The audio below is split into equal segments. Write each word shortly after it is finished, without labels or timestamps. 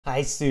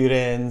Hi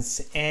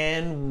students,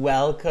 and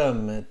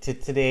welcome to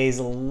today's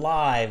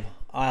live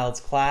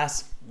IELTS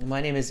class. My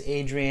name is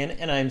Adrian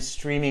and I'm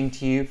streaming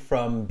to you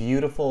from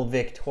beautiful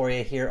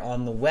Victoria here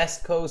on the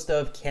west coast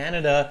of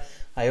Canada.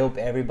 I hope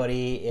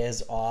everybody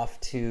is off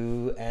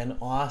to an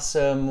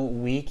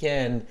awesome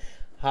weekend.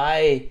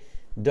 Hi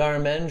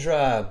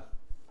Dharmendra,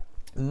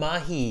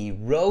 Mahi,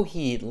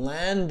 Rohit,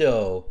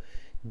 Lando.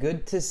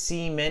 Good to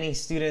see many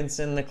students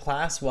in the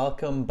class.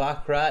 Welcome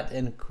Bakrat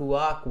and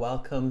Kuak.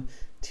 Welcome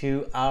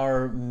to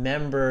our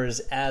members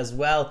as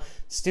well.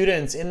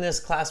 Students, in this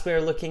class we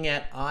are looking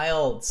at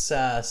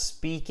IELTS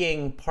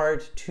speaking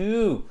part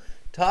 2,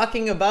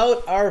 talking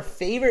about our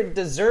favorite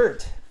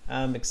dessert.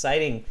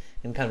 Exciting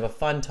and kind of a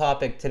fun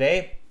topic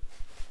today.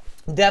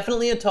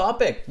 Definitely a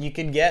topic you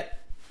could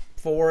get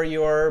for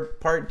your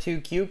part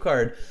 2 cue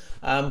card.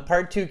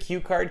 Part 2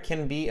 cue card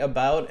can be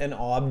about an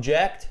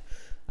object.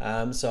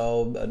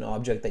 So an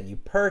object that you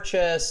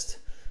purchased,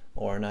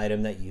 or an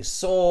item that you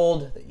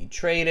sold, that you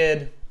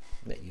traded,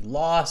 that you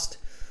lost,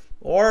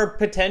 or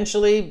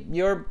potentially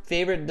your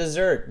favorite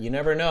dessert. You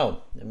never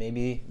know.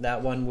 Maybe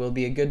that one will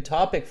be a good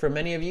topic for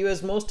many of you,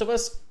 as most of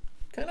us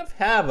kind of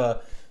have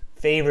a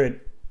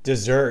favorite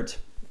dessert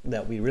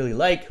that we really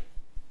like.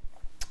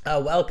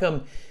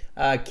 Welcome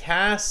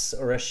Cass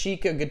or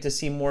Ashika. Good to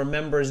see more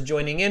members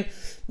joining in.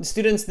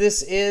 Students,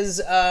 this is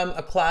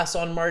a class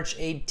on March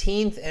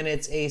 18th and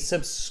it's a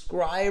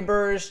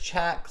subscribers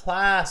chat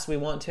class. We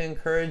want to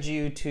encourage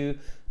you to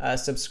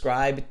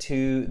subscribe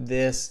to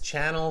this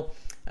channel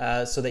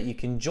so that you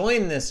can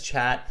join this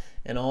chat,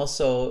 and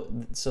also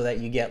so that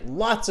you get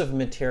lots of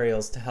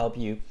materials to help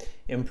you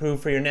improve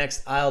for your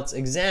next IELTS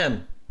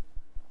exam.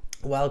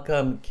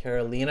 Welcome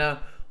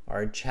Carolina,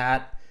 our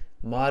chat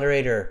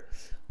moderator.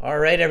 All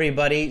right,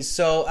 everybody.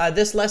 So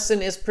this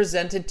lesson is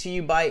presented to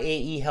you by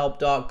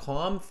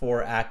aehelp.com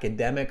for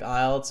academic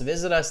IELTS.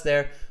 Visit us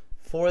there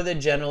for the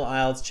general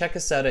IELTS. Check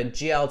us out at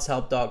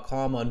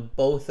gieltshelp.com on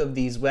both of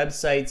these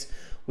websites.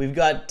 We've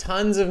got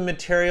tons of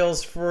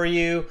materials for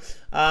you.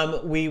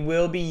 We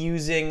will be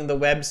using the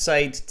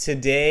website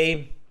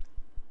today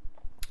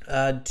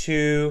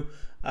to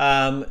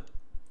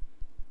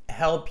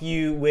help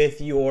you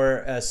with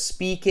your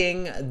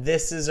speaking.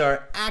 This is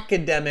our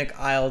academic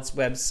IELTS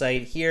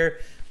website here.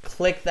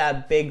 Click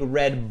that big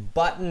red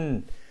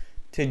button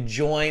to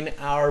join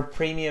our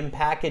premium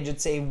package.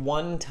 It's a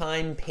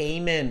one-time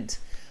payment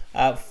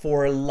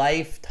for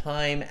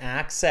lifetime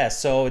access.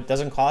 So it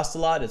doesn't cost a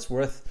lot. It's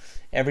worth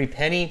every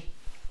penny.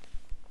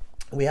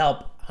 We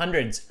help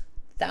hundreds,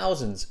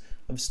 thousands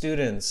of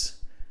students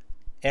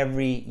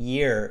every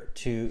year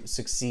to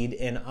succeed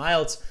in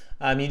IELTS.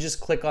 You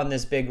just click on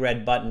this big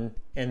red button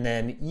and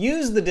then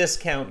use the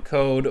discount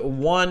code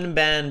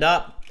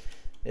ONEBANDUP.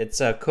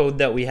 It's a code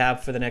that we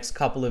have for the next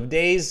couple of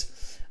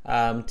days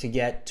to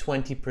get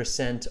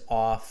 20%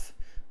 off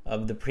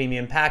of the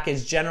premium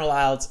package. General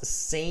IELTS,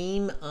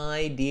 same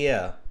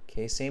idea.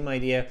 Okay, same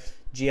idea.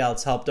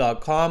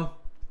 gieltshelp.com.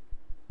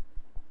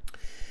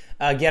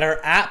 Get our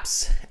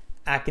apps,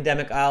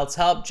 Academic IELTS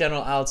Help,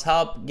 General IELTS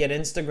Help. Get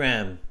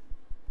Instagram,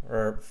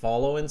 or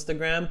follow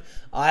Instagram,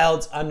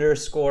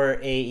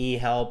 IELTS_AE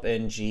Help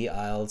and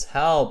GIELTS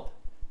Help.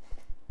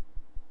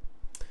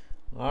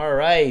 All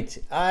right,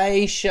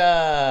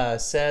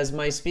 Aisha says,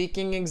 my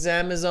speaking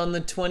exam is on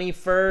the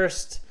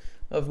 21st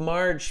of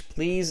March.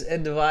 Please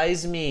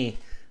advise me.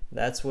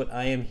 That's what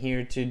I am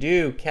here to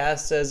do.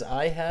 Cass says,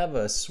 I have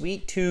a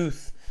sweet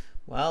tooth.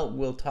 Well,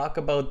 we'll talk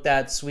about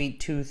that sweet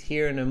tooth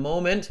here in a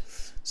moment.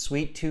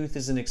 Sweet tooth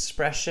is an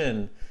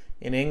expression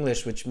in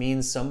English which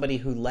means somebody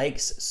who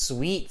likes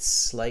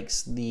sweets,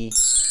 likes the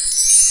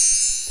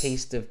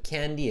taste of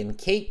candy and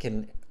cake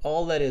and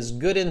all that is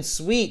good and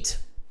sweet.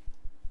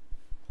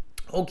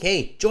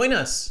 Okay, join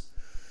us.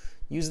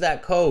 Use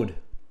that code.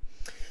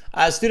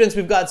 Students,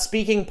 we've got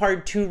speaking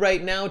part 2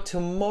 right now.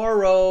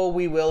 Tomorrow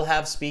we will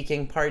have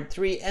speaking part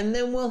 3, and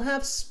then we'll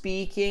have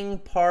speaking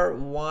part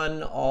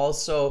 1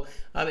 also.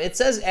 It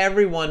says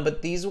everyone,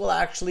 but these will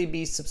actually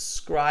be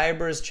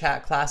subscribers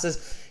chat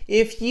classes.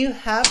 If you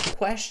have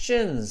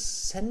questions,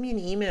 send me an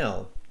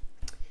email.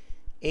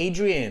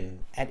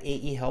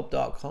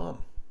 Adrian@aehelp.com.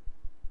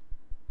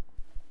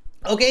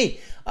 Okay,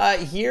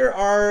 here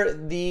are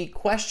the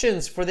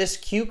questions for this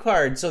cue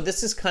card. So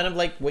this is kind of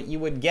like what you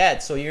would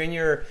get. So you're in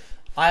your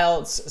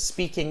IELTS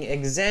speaking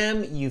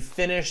exam, you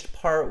finished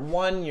part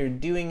 1, you're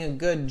doing a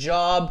good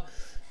job.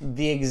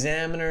 The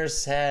examiner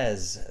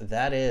says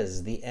that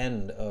is the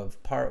end of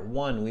part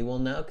 1. We will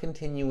now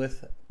continue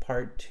with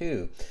part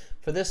 2.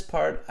 For this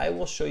part, I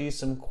will show you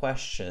some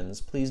questions.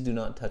 Please do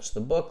not touch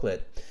the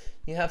booklet.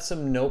 You have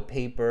some note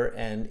paper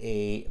and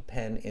a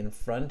pen in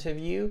front of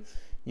you.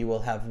 You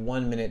will have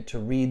 1 minute to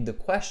read the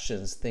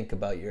questions, think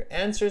about your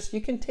answers.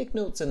 You can take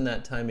notes in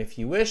that time if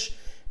you wish.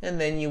 And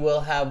then you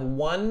will have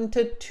 1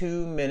 to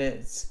 2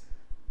 minutes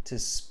to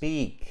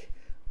speak.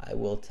 I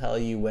will tell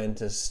you when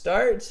to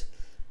start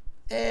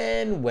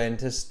and when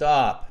to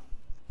stop.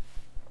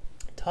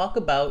 Talk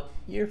about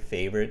your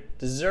favorite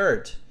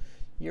dessert.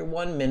 Your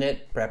 1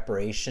 minute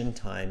preparation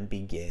time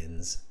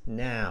begins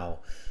now.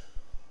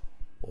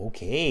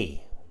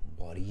 Okay,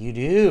 what do you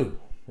do?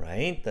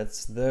 Right?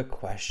 That's the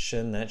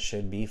question that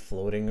should be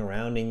floating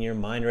around in your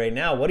mind right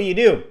now. What do you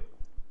do?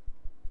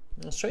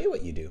 I'll show you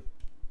what you do.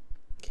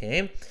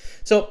 Okay,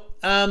 so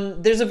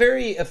there's a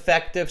very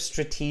effective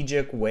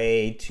strategic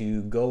way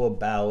to go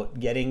about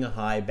getting a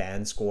high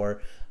band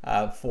score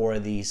for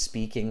the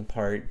speaking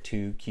part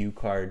 2 cue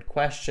card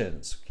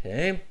questions.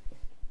 Okay,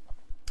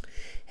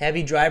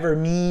 heavy driver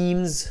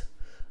memes.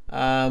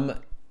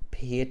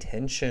 Pay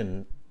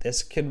attention.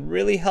 This could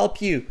really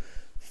help you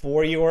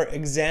for your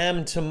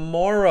exam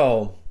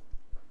tomorrow.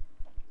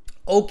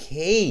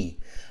 Okay,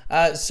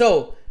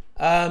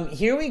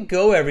 here we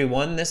go,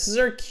 everyone. This is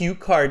our cue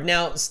card.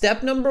 Now,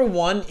 step number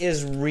 1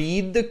 is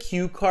read the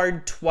cue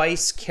card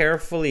twice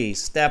carefully.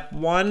 Step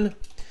 1,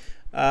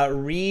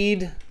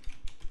 read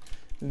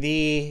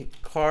the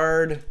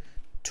card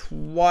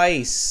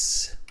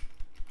twice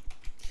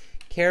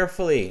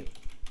carefully.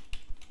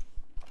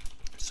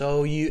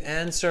 So you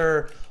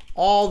answer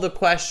all the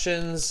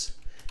questions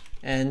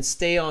and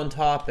stay on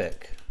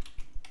topic.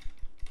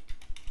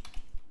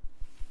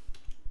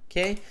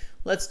 Okay,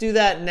 let's do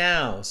that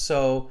now.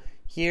 So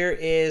here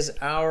is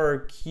our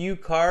cue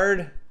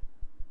card.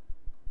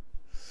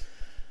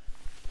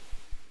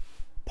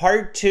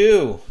 Part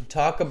 2,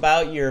 talk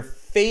about your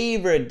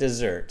favorite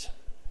dessert.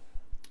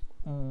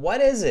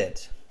 What is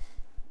it?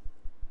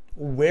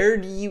 Where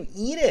do you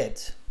eat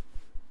it?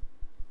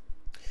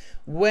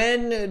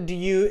 When do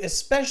you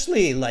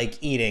especially like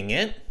eating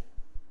it?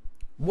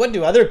 What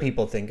do other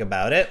people think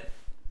about it?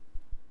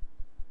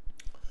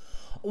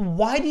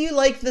 Why do you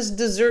like this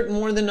dessert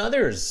more than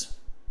others?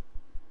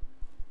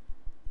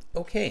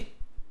 Okay,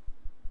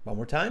 one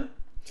more time.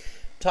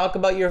 Talk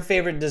about your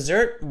favorite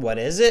dessert. What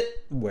is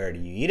it? Where do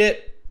you eat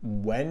it?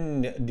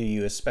 When do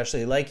you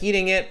especially like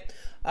eating it?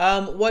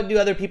 What do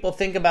other people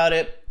think about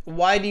it?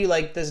 Why do you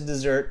like this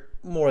dessert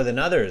more than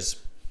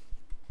others?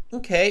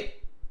 Okay,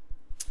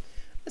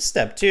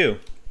 step 2.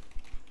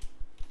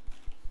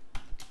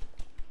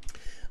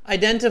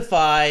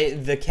 Identify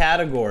the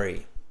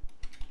category.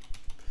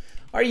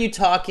 Are you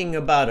talking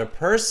about a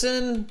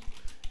person,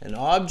 an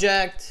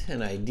object,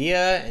 an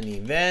idea, an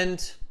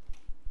event,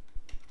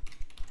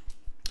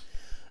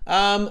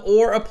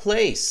 or a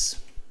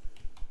place?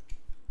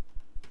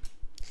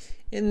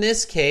 In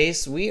this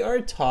case, we are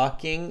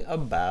talking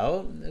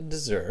about a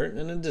dessert,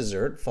 and a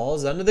dessert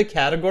falls under the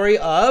category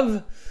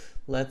of,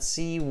 let's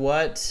see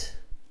what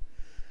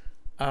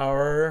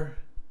our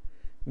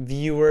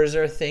viewers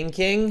are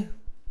thinking.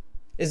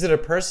 Is it a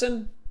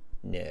person?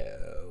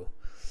 No.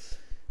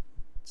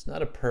 It's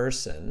not a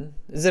person.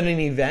 Is it an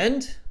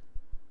event?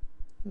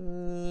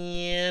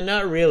 Yeah,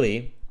 not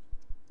really.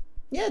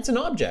 Yeah, it's an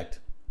object.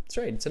 That's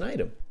right, it's an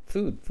item.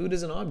 Food. Food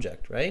is an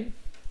object, right?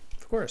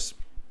 Of course.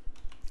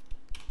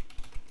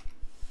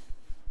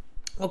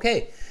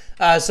 Okay,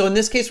 so in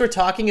this case, we're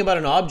talking about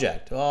an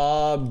object.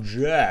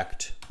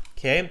 Object.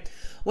 Okay.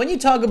 When you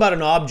talk about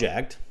an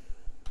object,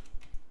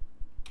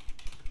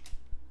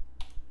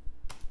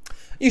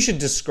 you should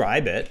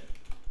describe it.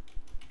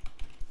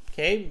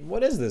 Okay,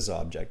 what is this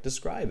object?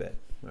 Describe it.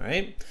 All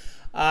right.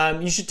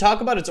 You should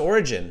talk about its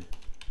origin.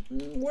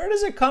 Where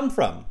does it come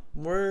from?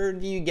 Where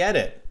do you get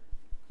it?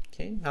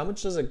 Okay, how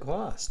much does it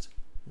cost?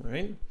 All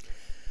right.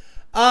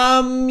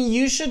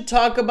 You should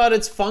talk about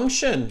its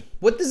function.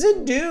 What does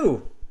it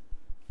do?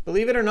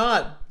 Believe it or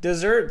not,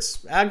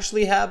 desserts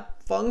actually have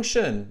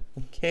function.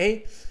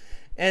 Okay.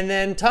 And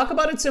then talk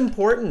about its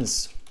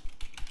importance.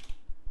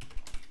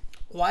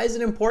 Why is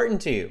it important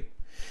to you?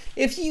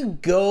 If you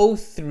go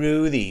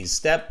through these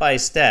step by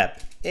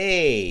step,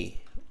 A,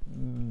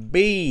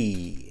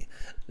 B,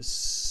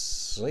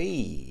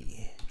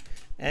 C,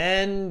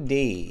 and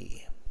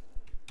D,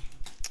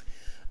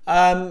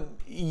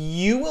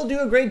 you will do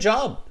a great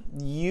job.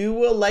 You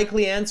will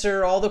likely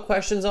answer all the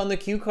questions on the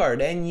cue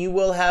card, and you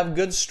will have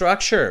good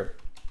structure.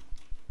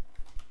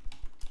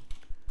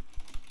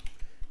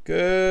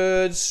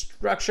 Good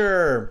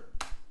structure.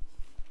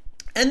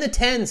 And the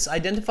tense,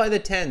 identify the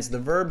tense, the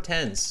verb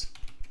tense.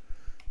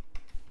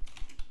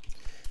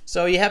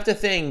 So you have to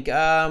think,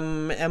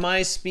 am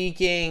I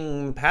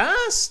speaking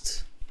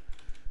past,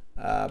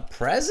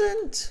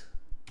 present,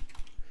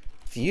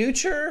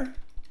 future,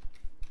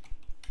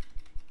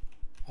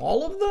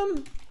 all of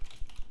them?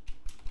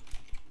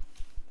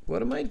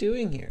 What am I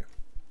doing here?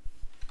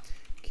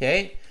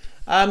 Okay.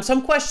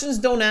 Some questions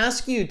don't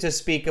ask you to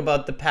speak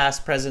about the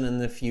past, present, and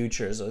the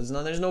future. So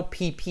there's no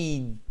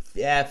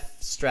PPF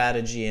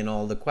strategy in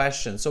all the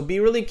questions. So be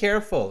really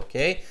careful,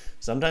 okay?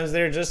 Sometimes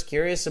they're just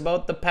curious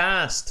about the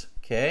past,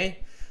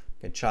 okay?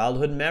 A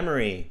childhood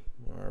memory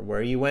or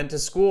where you went to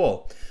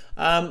school.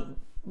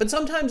 But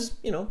sometimes,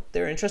 you know,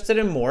 they're interested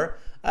in more.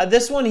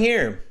 This one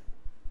here.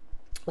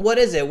 What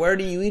is it? Where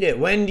do you eat it?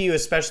 When do you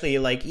especially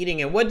like eating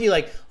it? What do you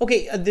like?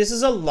 Okay, this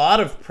is a lot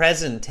of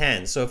present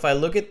tense. So if I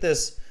look at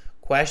this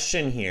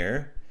question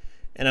here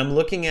and I'm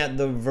looking at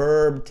the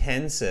verb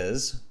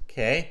tenses,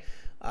 okay,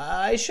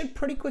 I should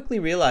pretty quickly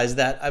realize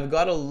that I've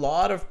got a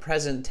lot of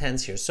present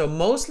tense here. So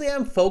mostly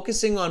I'm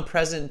focusing on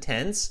present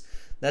tense.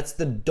 That's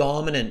the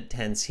dominant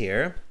tense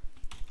here,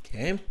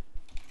 Okay.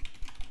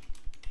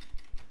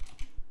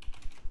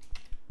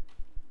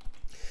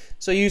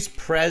 So use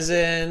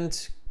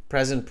present,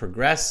 present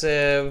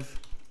progressive,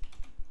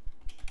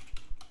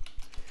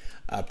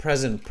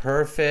 present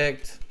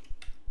perfect.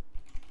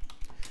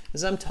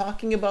 As I'm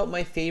talking about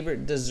my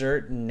favorite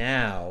dessert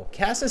now.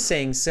 Cass is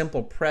saying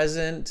simple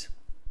present.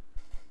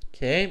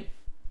 Okay.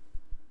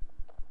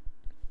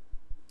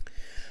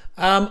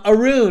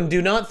 Arun,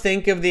 do not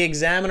think of the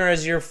examiner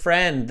as your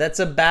friend. That's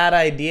a bad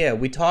idea.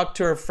 We talk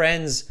to our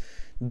friends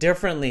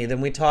differently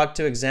than we talk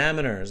to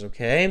examiners,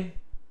 okay?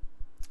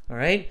 All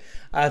right?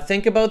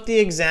 Think about the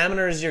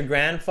examiner as your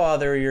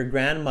grandfather or your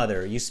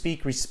grandmother. You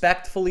speak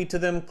respectfully to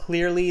them.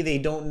 Clearly, they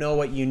don't know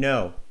what you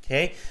know,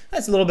 okay?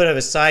 That's a little bit of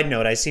a side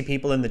note. I see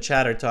people in the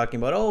chat are talking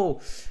about,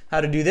 oh,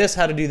 how to do this,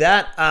 how to do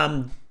that.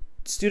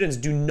 Students,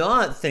 do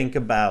not think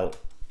about,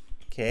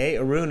 okay?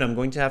 Arun, I'm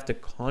going to have to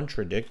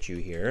contradict you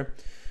here.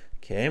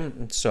 Okay,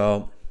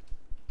 so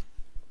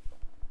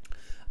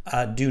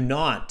do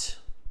not,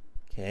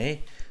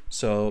 okay,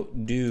 so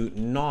do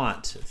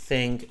not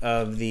think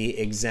of the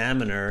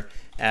examiner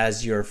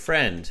as your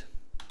friend.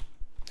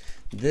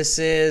 This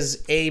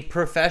is a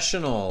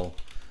professional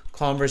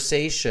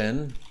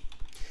conversation,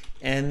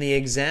 and the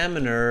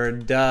examiner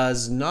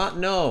does not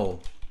know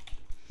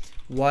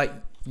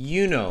what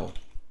you know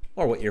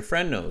or what your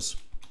friend knows.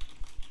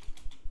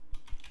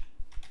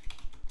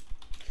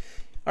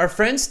 Our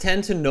friends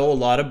tend to know a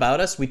lot about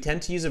us. We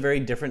tend to use a very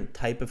different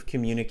type of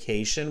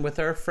communication with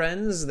our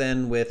friends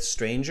than with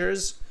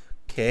strangers.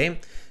 Okay,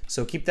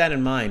 so keep that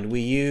in mind. We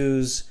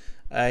use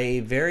a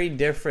very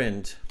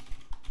different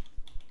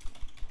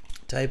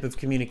type of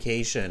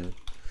communication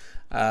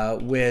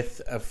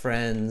with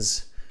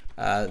friends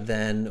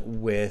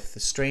than with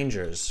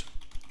strangers.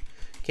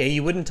 Okay,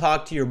 you wouldn't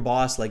talk to your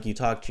boss like you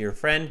talk to your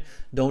friend.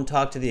 Don't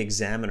talk to the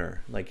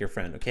examiner like your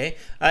friend, okay?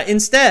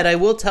 Instead, I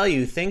will tell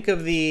you, think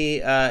of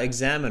the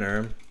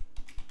examiner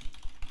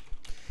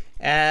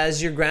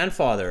as your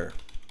grandfather.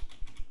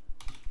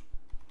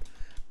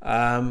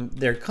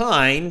 They're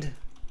kind,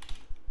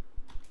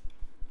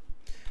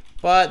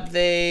 but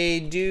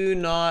they do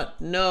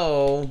not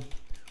know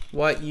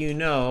what you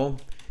know,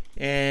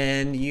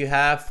 and you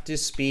have to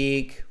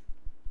speak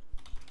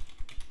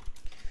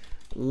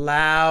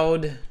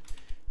loud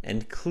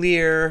and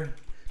clear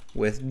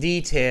with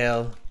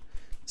detail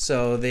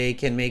so they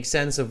can make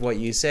sense of what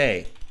you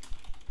say.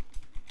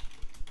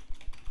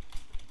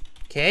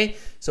 Okay,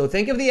 so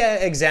think of the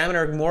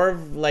examiner more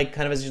of like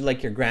kind of as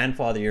like your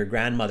grandfather, your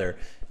grandmother,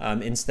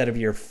 instead of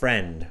your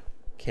friend.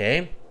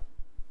 Okay,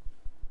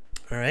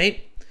 all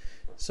right,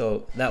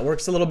 so that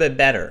works a little bit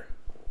better.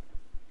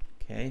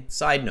 Okay,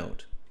 side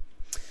note.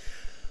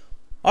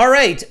 All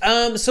right,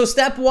 so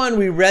step one,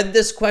 we read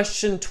this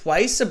question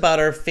twice about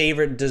our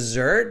favorite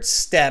dessert.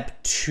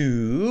 Step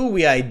two,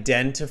 we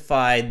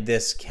identified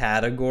this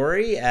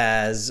category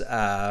as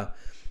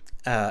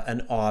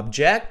an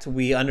object.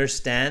 We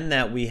understand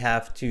that we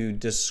have to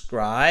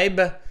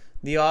describe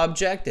the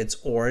object, its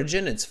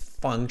origin, its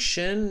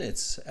function,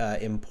 its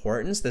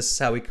importance. This is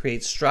how we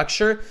create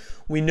structure.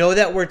 We know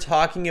that we're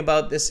talking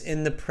about this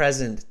in the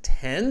present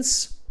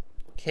tense.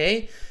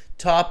 Okay,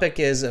 topic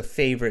is a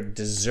favorite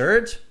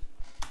dessert.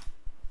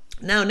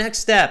 Now, next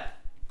step.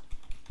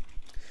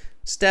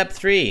 Step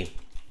three.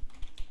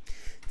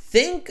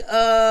 Think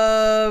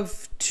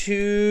of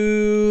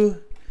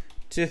 2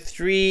 to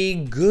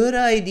 3 good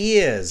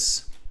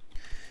ideas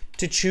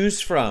to choose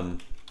from.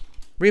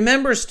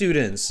 Remember,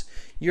 students,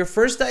 your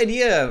first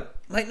idea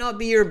might not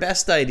be your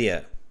best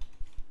idea.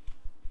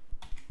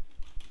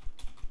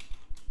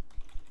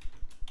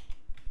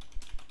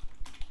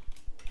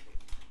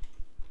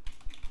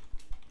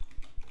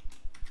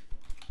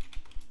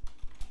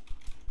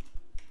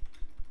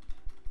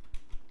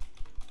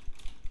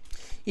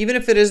 Even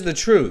if it is the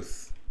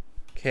truth,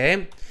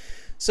 okay?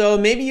 So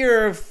maybe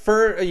your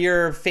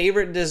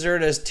favorite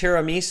dessert is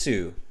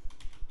tiramisu,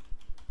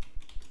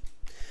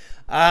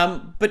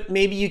 but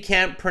maybe you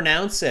can't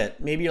pronounce it.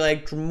 Maybe you're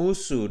like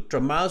tramusu,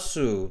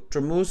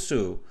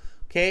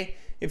 okay?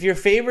 If your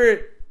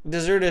favorite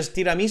dessert is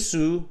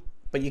tiramisu,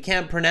 but you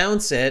can't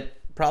pronounce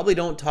it, probably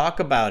don't talk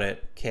about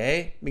it,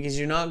 okay? Because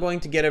you're not going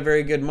to get a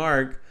very good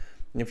mark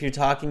if you're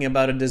talking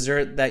about a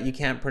dessert that you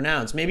can't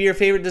pronounce. Maybe your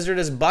favorite dessert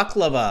is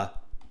baklava.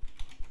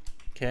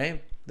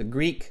 Okay, the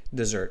Greek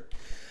dessert.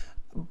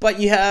 But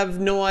you have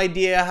no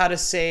idea how to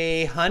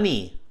say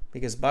honey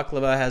because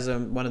baklava has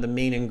one of the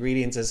main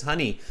ingredients is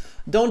honey.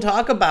 Don't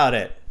talk about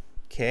it,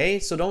 okay?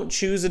 So don't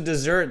choose a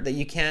dessert that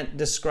you can't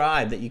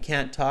describe, that you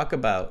can't talk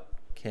about,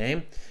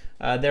 okay?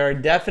 There are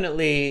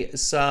definitely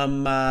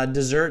some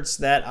desserts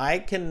that I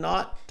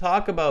cannot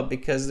talk about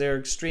because they're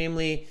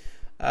extremely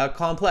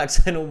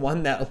complex. I know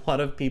one that a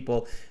lot of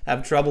people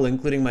have trouble,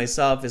 including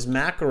myself, is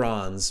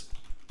macarons.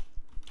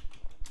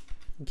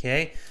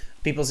 Okay,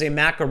 people say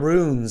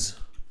macaroons.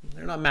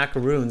 They're not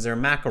macaroons, they're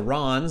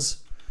macarons.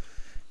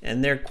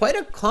 And they're quite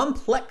a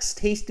complex,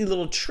 tasty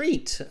little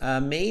treat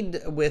made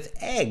with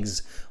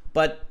eggs.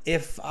 But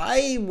if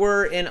I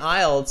were in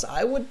IELTS,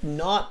 I would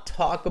not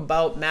talk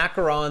about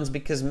macarons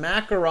because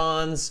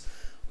macarons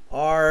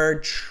are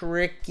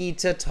tricky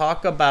to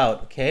talk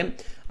about, okay?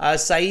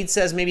 Saeed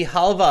says maybe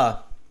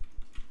halva.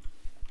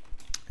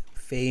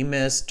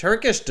 Famous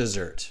Turkish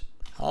dessert,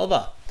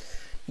 halva.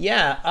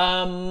 Yeah,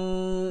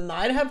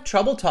 I'd have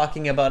trouble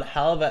talking about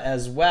halva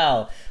as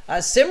well.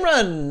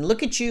 Simran,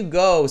 look at you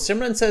go.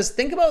 Simran says,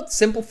 think about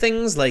simple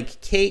things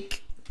like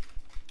cake,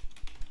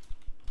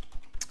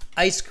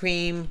 ice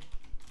cream,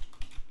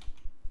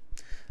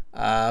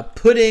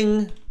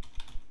 pudding.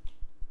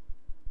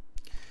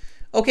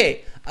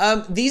 Okay,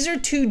 these are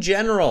too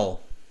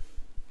general.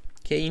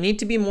 Okay, you need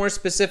to be more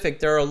specific.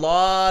 There are a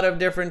lot of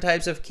different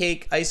types of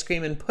cake, ice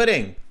cream, and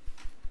pudding.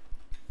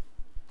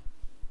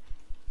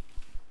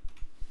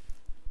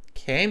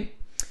 Okay,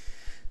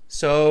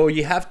 so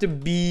you have to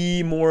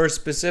be more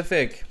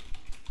specific.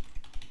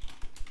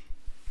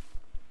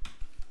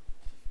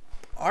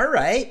 All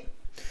right.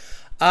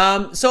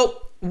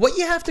 So what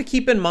you have to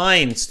keep in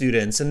mind,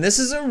 students, and this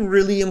is a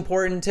really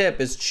important tip,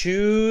 is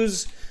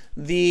choose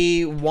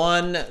the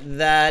one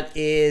that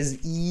is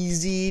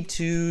easy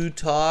to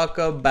talk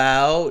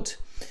about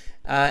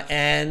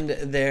and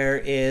there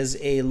is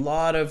a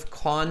lot of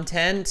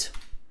content.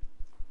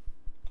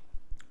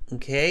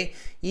 Okay,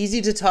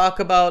 easy to talk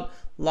about,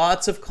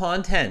 lots of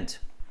content.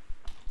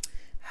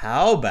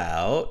 How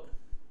about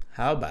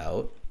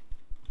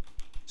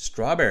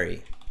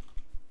strawberry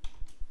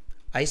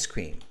ice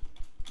cream?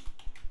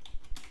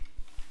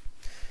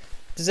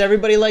 Does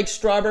everybody like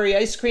strawberry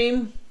ice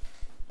cream?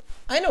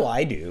 I know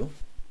I do,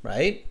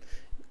 right?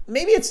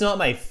 Maybe it's not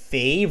my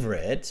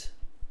favorite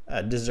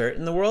dessert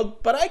in the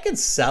world, but I could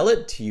sell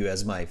it to you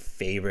as my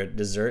favorite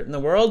dessert in the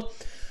world.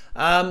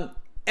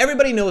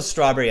 Everybody knows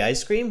strawberry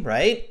ice cream,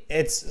 right?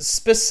 It's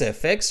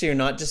specific, so you're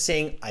not just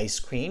saying ice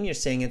cream, you're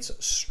saying it's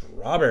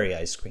strawberry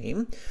ice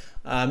cream.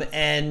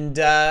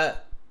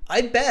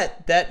 I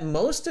bet that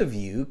most of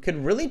you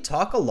could really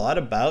talk a lot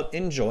about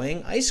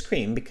enjoying ice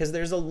cream because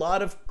there's a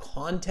lot of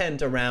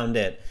content around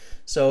it.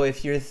 So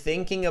if you're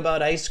thinking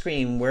about ice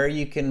cream, where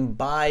you can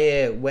buy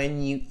it,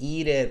 when you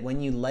eat it,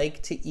 when you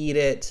like to eat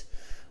it,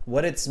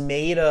 what it's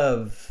made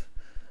of,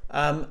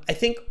 I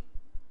think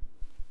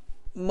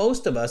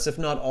most of us, if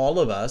not all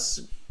of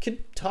us,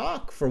 could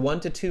talk for 1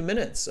 to 2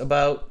 minutes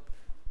about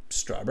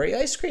strawberry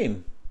ice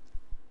cream.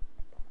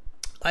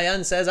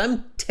 Ayan says,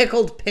 I'm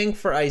tickled pink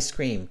for ice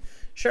cream.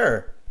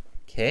 Sure.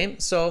 Okay,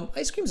 so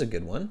ice cream's a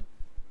good one.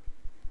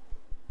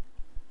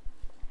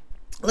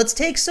 Let's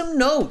take some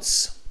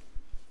notes.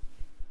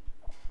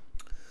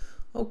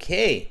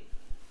 Okay.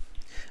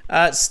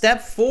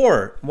 Step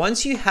 4,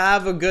 once you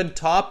have a good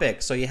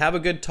topic, so you have a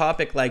good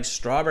topic like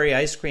strawberry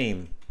ice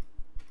cream,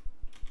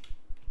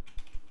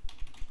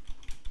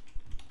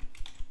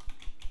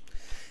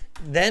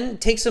 then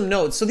take some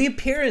notes. So the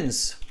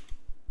appearance.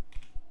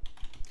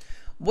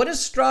 What does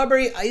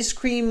strawberry ice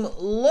cream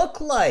look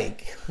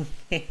like?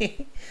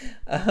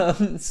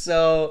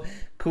 So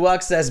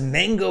Kuwak says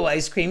mango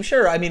ice cream.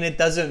 Sure, I mean, it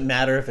doesn't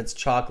matter if it's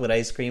chocolate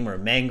ice cream or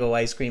mango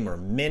ice cream or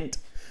mint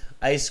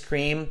ice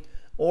cream,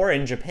 or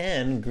in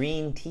Japan,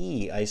 green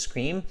tea ice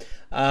cream.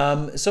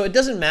 So it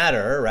doesn't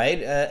matter,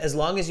 right? As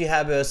long as you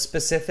have a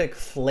specific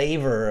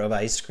flavor of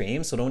ice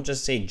cream. So don't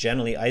just say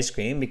generally ice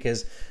cream,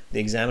 because the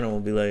examiner will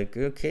be like,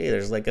 okay,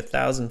 there's like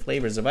 1,000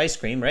 flavors of ice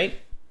cream, right?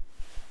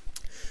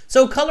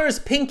 So color is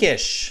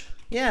pinkish.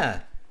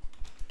 Yeah.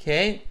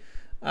 Okay.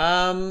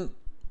 All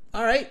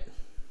right.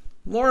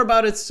 More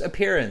about its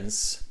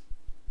appearance.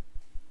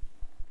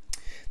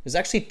 There's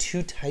actually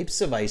 2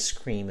 types of ice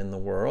cream in the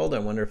world. I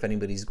wonder if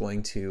anybody's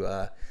going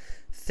to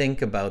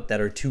think about that,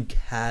 or 2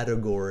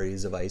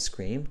 categories of ice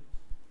cream.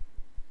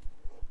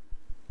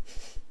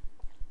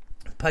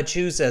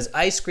 Pachu says,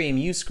 ice cream,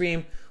 you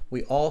scream,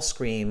 we all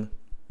scream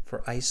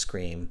for ice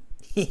cream.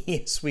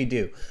 Yes, we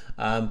do.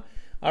 All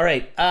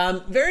right,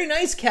 very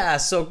nice,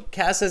 Cass. So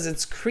Cass says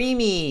it's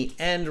creamy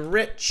and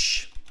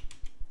rich.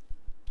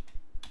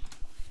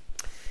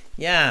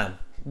 Yeah,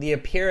 the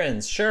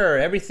appearance, sure,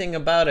 everything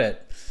about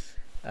it.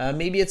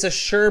 Maybe it's a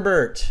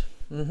sherbet.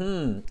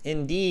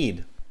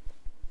 Indeed.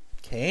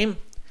 Okay.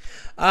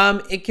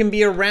 It can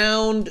be a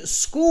round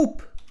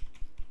scoop.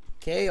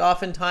 Okay,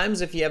 oftentimes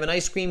if you have an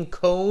ice cream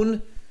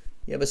cone,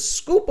 you have a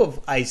scoop of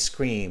ice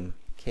cream.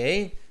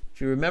 Okay,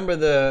 if you remember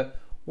the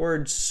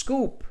word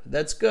scoop,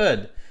 that's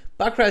good.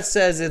 Bakrat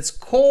says it's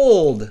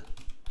cold.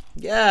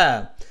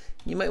 Yeah,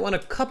 you might want a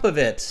cup of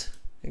it.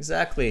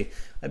 Exactly.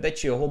 I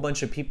bet you a whole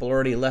bunch of people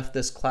already left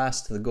this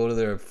class to go to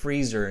their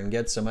freezer and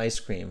get some ice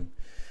cream.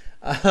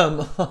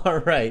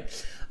 All right.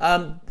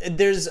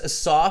 There's a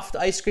soft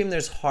ice cream,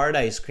 there's hard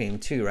ice cream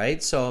too,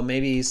 right? So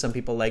maybe some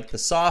people like the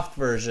soft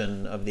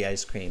version of the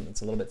ice cream.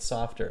 It's a little bit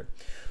softer.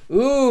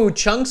 Ooh,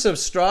 chunks of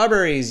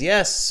strawberries,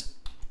 yes.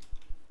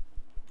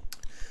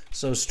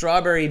 So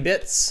strawberry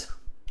bits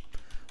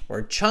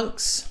or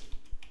chunks.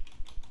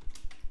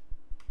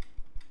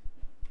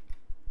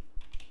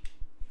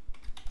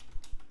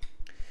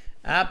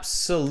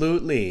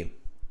 Absolutely.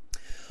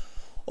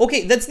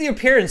 Okay, that's the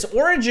appearance.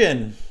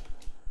 Origin.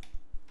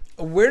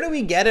 Where do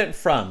we get it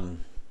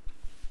from?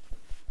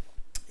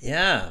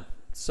 Yeah,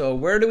 So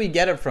where do we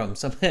get it from?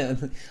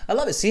 I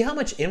love it. See how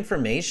much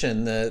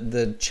information.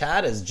 The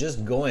chat is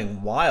just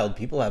going wild.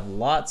 People have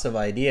lots of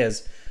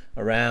ideas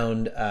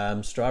around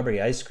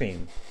strawberry ice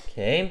cream.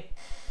 Okay.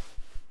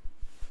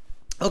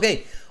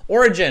 Okay.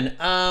 Origin.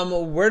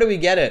 Where do we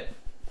get it?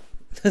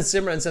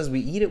 Simran says we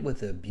eat it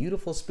with a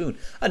beautiful spoon.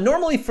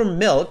 Normally from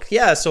milk.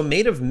 Yeah. So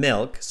made of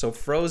milk. So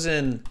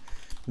frozen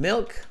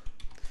milk.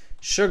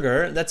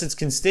 Sugar, that's its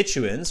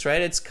constituents,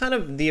 right? It's kind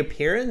of the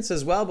appearance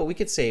as well, but we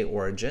could say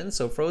origin.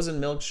 So frozen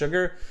milk,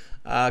 sugar,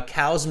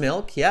 cow's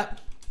milk, yeah.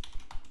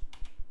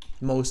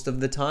 Most of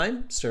the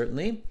time,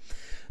 certainly.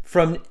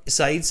 From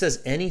Saeed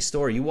says, any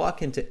store. You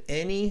walk into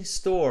any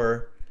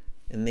store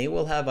and they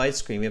will have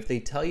ice cream. If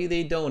they tell you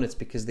they don't, it's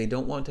because they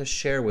don't want to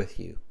share with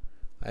you.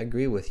 I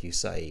agree with you,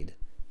 Saeed.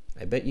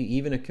 I bet you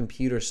even a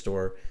computer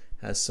store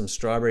has some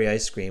strawberry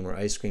ice cream or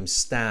ice cream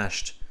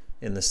stashed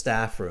in the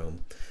staff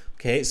room.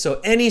 Okay, so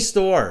any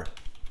store.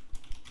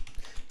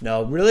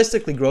 No,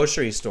 realistically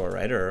grocery store,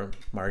 right? Or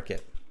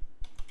market.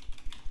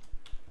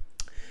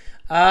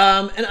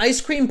 An ice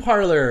cream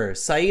parlor.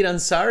 Saeed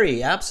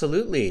Ansari,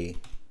 absolutely.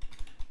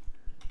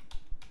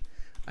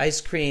 Ice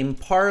cream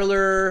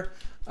parlor,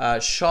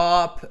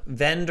 shop,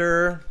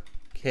 vendor.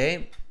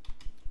 Okay.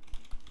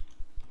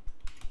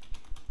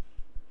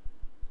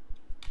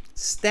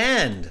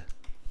 Stand.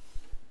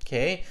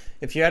 Okay.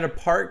 If you're at a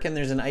park and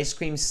there's an ice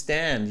cream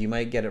stand, you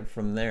might get it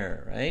from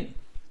there, right?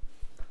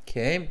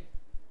 Okay.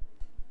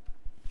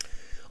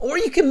 Or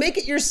you can make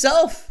it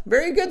yourself.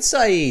 Very good,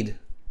 Saeed.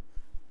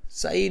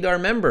 Saeed, our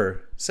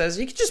member, says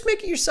you can just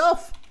make it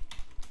yourself.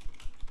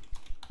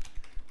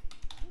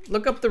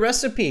 Look up the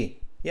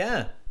recipe.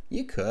 Yeah,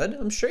 you could.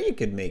 I'm sure you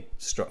could make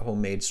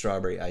homemade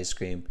strawberry ice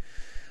cream.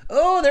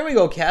 Oh, there we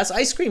go, Cass.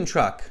 Ice cream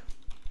truck.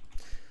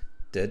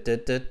 That's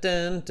the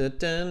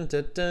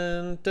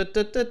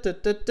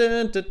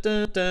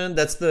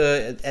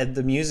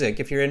music.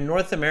 If you're in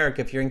North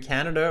America, if you're in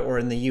Canada or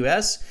in the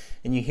US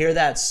and you hear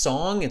that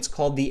song, it's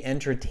called The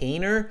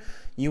Entertainer.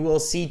 You will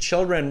see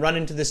children run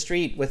into the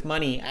street with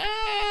money.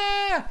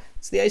 Ah!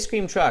 It's the ice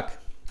cream truck.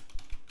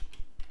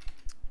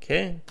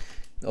 Okay.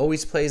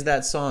 Always plays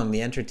that song,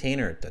 The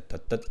Entertainer.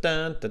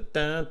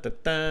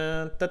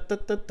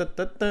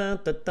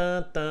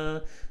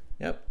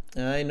 Yep.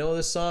 I know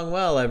this song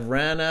well. I've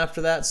ran after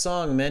that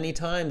song many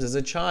times as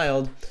a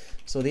child.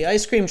 So the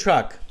ice cream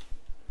truck.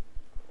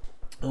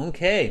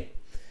 Okay.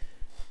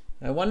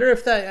 I wonder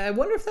if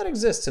that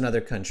exists in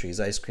other countries,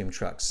 ice cream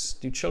trucks.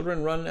 Do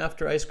children run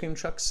after ice cream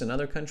trucks in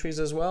other countries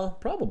as well?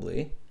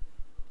 Probably.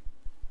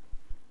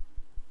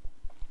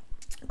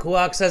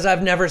 Kuak says,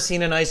 I've never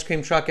seen an ice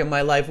cream truck in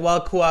my life.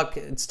 Well, Kuak,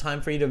 it's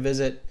time for you to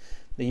visit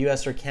the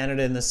US or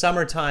Canada in the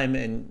summertime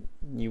and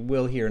you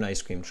will hear an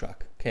ice cream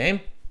truck.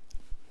 Okay?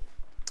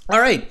 All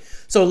right,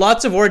 so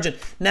lots of origin.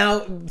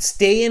 Now,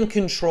 stay in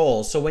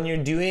control. So when you're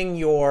doing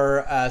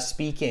your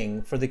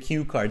speaking for the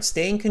cue card,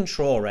 stay in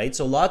control, right?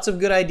 So lots of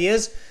good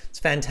ideas. It's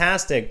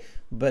fantastic,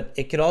 but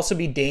it could also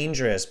be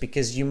dangerous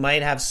because you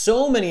might have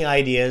so many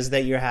ideas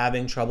that you're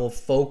having trouble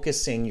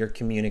focusing your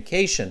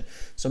communication.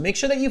 So make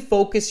sure that you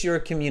focus your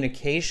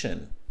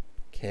communication,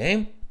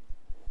 okay?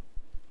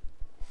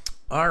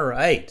 All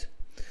right.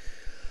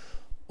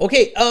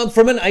 Okay,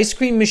 from an ice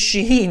cream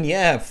machine,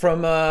 yeah,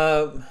 from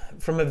a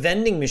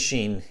vending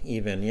machine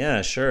even,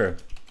 yeah, sure.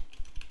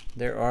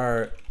 There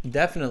are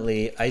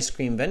definitely ice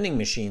cream vending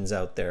machines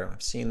out there.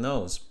 I've seen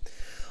those.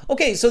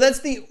 Okay, so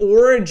that's the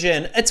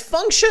origin. Its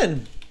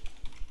function.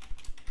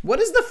 What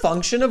is the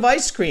function of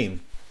ice cream?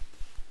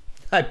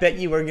 I bet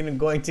you are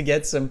going to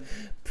get some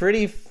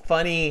pretty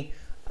funny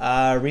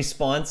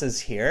responses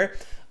here.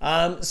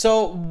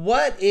 So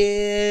what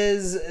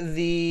is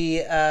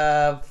the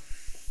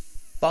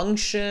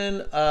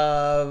function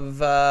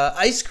of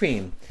ice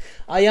cream?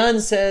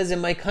 Ayan says, in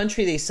my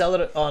country, they sell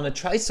it on a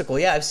tricycle.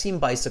 Yeah, I've seen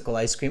bicycle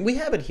ice cream. We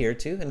have it here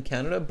too in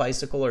Canada,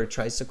 bicycle or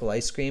tricycle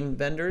ice cream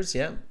vendors.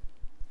 Yeah.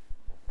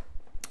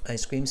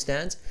 Ice cream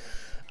stands.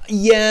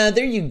 Yeah,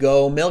 there you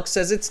go. Milk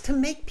says it's to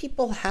make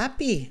people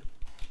happy.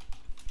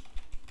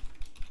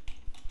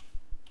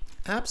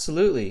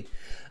 Absolutely.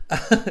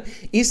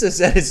 Issa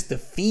said it's to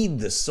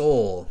feed the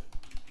soul.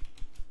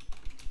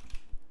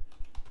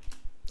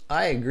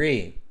 I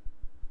agree.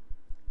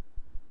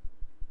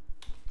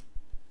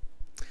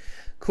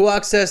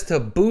 Kuak says to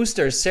boost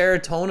our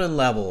serotonin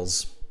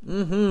levels.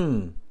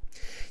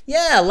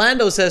 Yeah,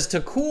 Lando says to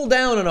cool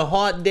down on a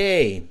hot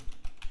day.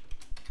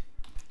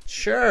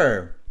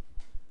 Sure.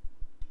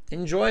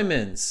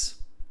 Enjoyments.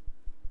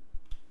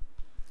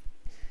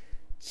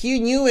 Hugh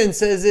Newen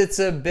says it's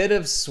a bit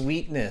of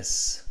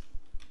sweetness.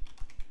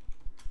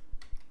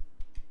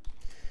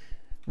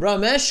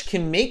 Ramesh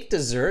can make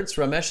desserts.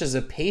 Ramesh is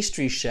a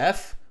pastry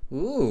chef.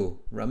 Ooh,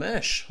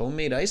 Ramesh,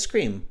 homemade ice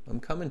cream. I'm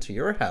coming to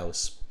your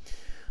house.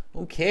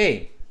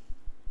 Okay.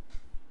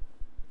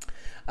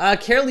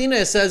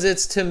 Carolina says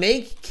it's to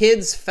make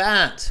kids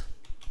fat.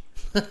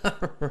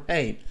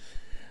 Right.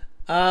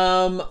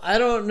 I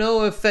don't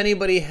know if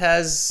anybody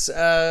has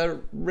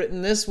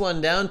written this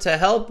one down. To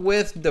help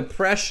with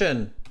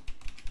depression.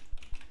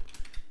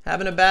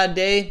 Having a bad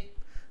day?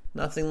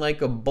 Nothing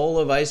like a bowl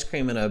of ice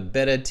cream and a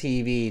bit of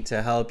TV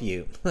to help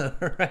you. All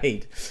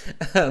right.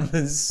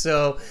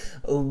 So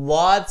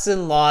lots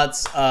and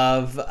lots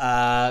of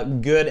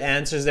good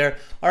answers there.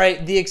 All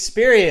right, the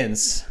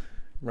experience.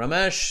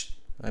 Ramesh,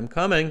 I'm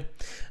coming.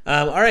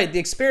 All right, the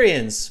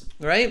experience,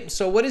 right?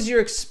 So what is your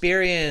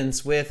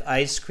experience with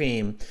ice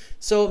cream?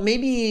 So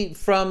maybe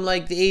from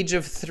like the age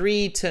of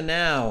 3 to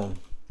now.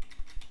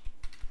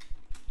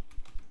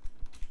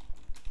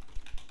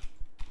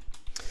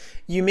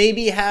 You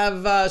maybe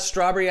have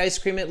strawberry ice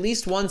cream at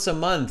least once a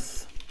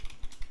month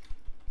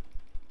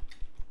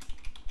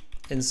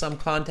in some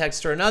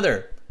context or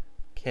another,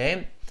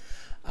 okay?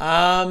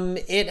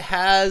 It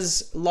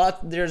has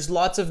there's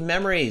lots of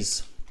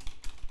memories,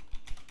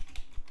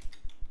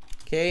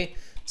 okay?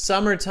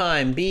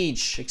 Summertime,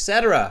 beach,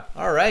 etc.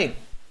 All right,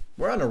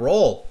 we're on a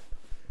roll.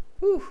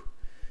 Whew.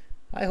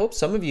 I hope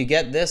some of you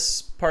get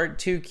this part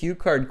 2 cue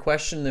card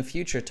question in the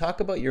future.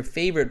 Talk about your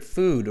favorite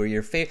food or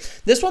your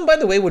favorite. This one, by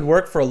the way, would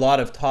work for a lot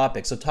of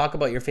topics. So talk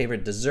about your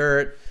favorite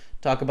dessert.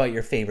 Talk about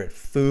your favorite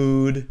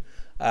food.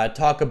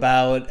 Talk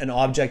about an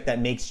object that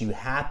makes you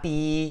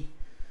happy.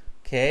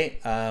 Okay.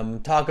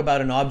 Talk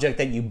about an object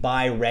that you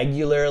buy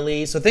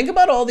regularly. So think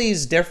about all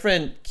these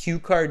different cue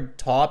card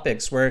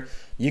topics where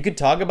you could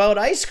talk about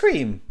ice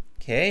cream.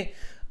 Okay.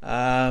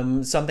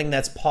 Something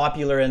that's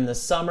popular in the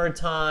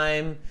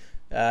summertime.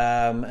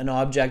 An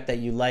object that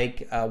you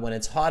like when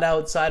it's hot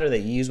outside or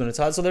that you use when it's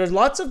hot. So there's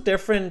lots of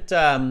different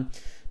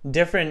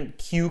different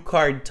cue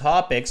card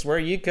topics where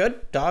you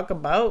could talk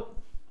about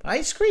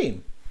ice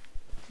cream.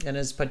 And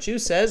as Pachu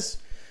says,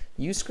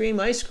 you scream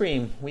ice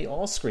cream. We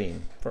all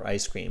scream for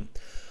ice cream.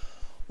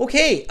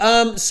 Okay,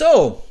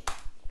 so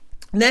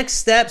next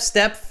step,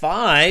 step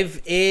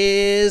 5,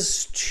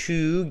 is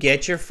to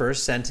get your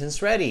first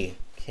sentence ready.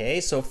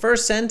 Okay, so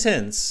first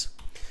sentence.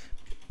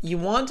 You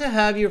want to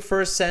have your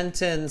first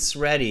sentence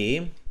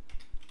ready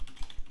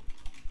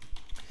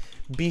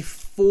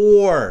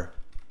before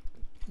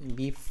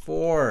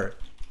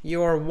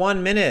your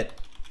 1 minute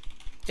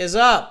is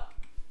up.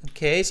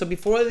 Okay, so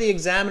before the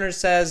examiner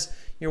says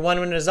your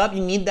 1 minute is up,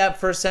 you need that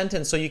first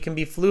sentence so you can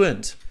be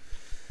fluent.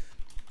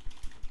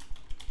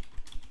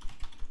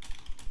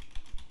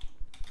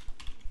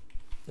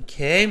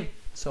 Okay,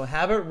 so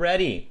have it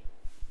ready.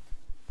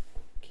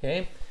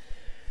 Okay.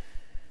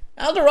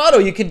 El Dorado,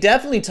 you could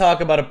definitely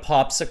talk about a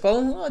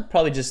popsicle. Well, I'd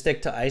probably just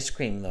stick to ice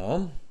cream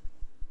though.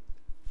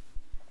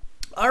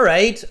 All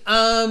right,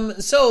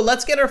 so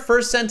let's get our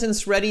first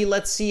sentence ready.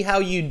 Let's see how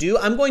you do.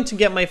 I'm going to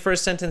get my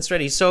first sentence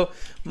ready. So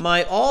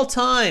my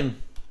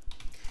all-time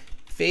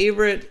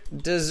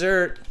favorite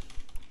dessert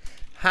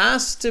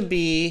has to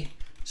be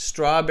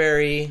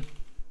strawberry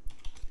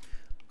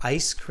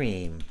ice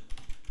cream.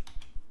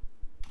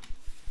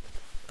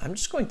 I'm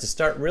just going to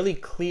start really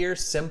clear,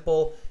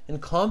 simple,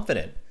 and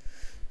confident.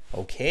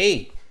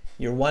 Okay,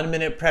 your 1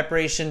 minute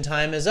preparation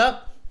time is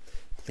up.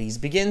 Please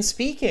begin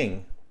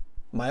speaking.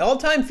 My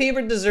all-time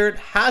favorite dessert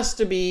has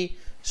to be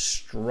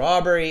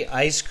strawberry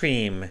ice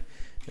cream.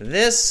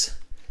 This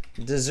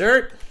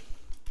dessert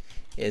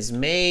is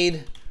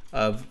made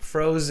of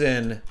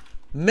frozen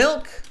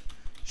milk,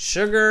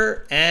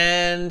 sugar,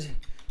 and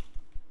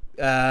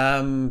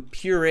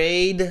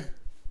pureed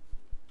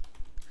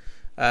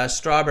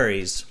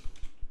strawberries.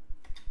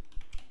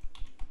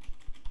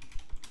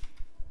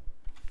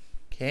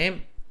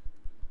 Okay,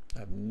 I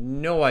have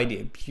no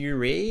idea.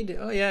 Pureed?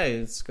 Oh yeah,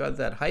 it's got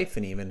that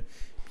hyphen even.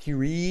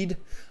 Pureed.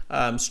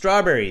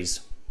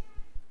 Strawberries.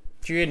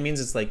 Pureed means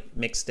it's like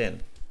mixed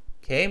in.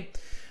 Okay.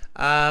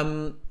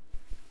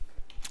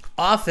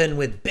 Often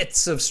with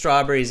bits of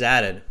strawberries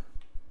added.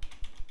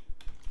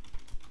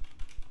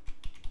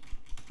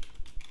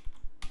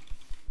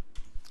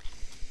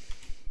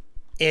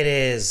 It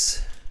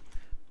is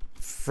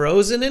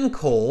frozen and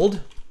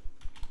cold.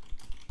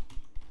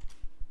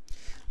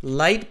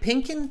 Light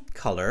pink in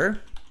color.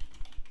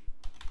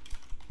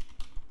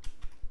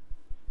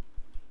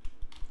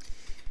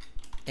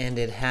 And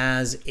it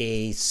has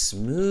a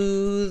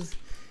smooth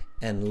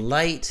and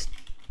light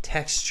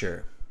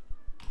texture.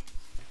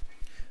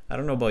 I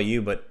don't know about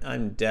you, but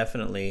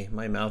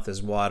my mouth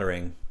is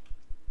watering.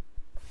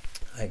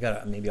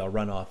 Maybe I'll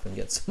run off and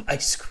get some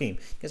ice cream.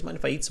 You guys mind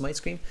if I eat some ice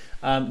cream?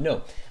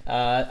 No,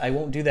 I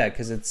won't do that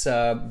because it's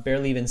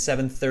barely even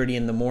 7:30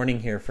 in the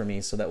morning here for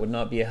me, so that would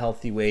not be a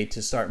healthy way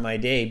to start my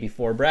day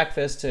before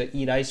breakfast to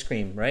eat ice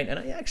cream, right? And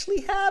I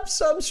actually have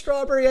some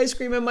strawberry ice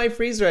cream in my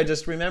freezer, I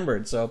just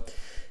remembered. So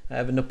I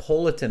have a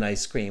Napolitan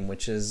ice cream,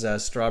 which is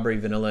strawberry,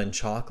 vanilla, and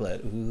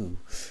chocolate. Ooh.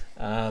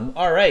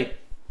 All right.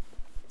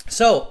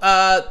 So,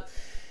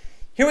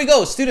 here we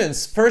go,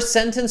 students. First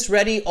sentence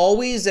ready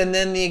always, and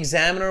then the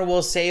examiner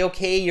will say,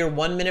 okay, your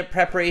 1 minute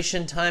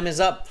preparation time is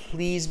up.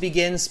 Please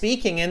begin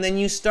speaking, and then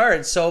you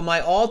start. So my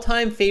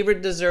all-time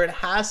favorite dessert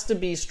has to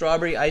be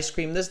strawberry ice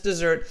cream. This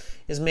dessert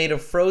is made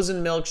of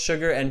frozen milk,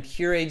 sugar, and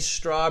pureed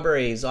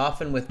strawberries,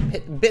 often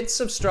with bits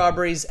of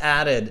strawberries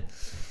added.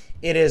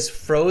 It is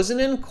frozen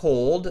and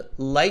cold,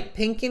 light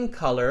pink in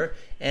color,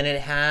 and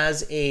it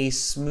has a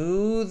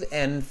smooth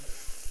and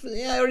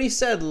yeah, I already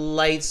said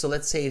light, so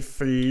let's say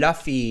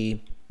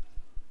fluffy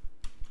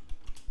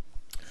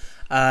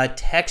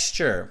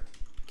texture.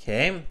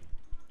 Okay.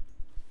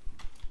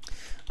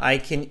 I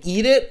can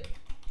eat it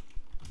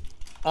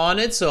on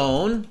its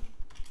own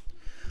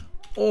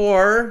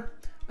or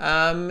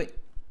in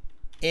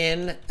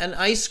an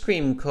ice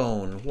cream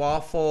cone,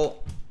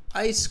 waffle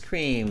ice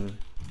cream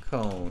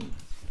cone.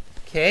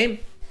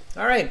 Okay.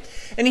 All right,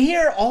 and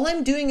here all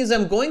I'm doing is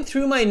I'm going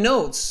through my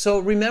notes. So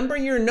remember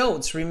your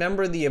notes.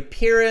 Remember the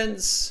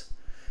appearance.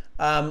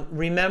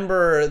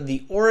 Remember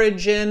the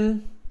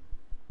origin.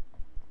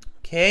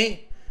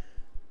 Okay.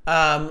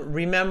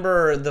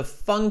 Remember the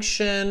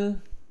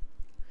function.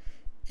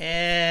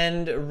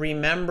 And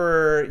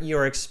remember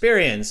your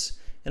experience.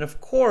 And of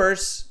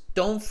course,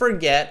 don't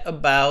forget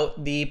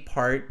about the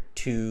Part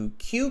 2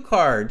 cue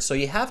card. So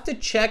you have to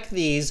check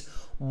these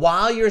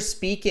while you're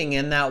speaking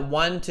in that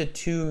 1 to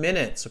 2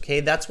 minutes, okay?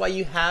 That's why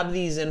you have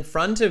these in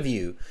front of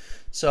you.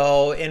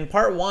 So in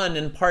Part 1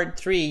 and Part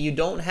 3, you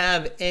don't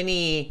have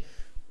any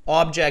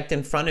object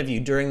in front of you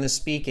during the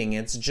speaking.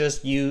 It's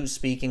just you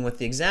speaking with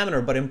the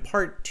examiner. But in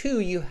Part 2,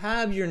 you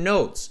have your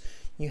notes.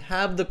 You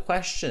have the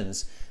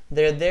questions.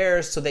 They're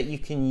there so that you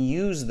can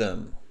use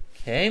them,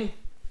 okay?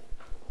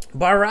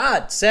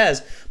 Bharat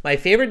says, my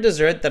favorite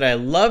dessert that I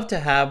love to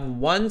have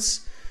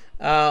once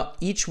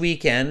each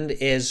weekend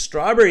is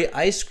strawberry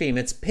ice cream.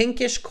 It's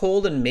pinkish,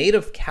 cold, and made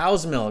of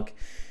cow's milk.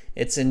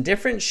 It's in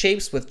different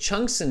shapes with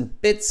chunks and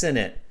bits in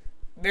it.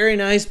 Very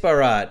nice,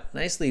 Bharat.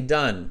 Nicely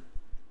done.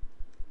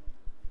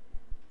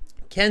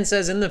 Ken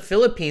says, in the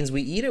Philippines,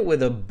 we eat it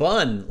with a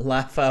bun.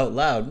 Laugh out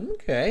loud.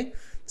 Okay,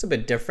 it's a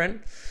bit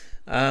different.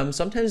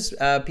 Sometimes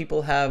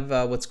people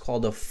have what's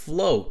called a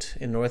float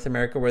in North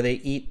America where they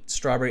eat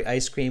strawberry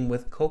ice cream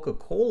with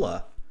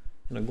Coca-Cola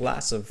in a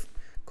glass of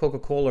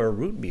Coca-Cola or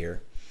root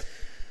beer.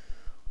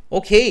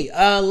 Okay,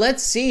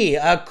 let's see.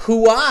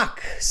 Kuwak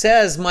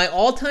says, my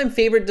all-time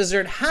favorite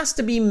dessert has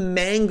to be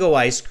mango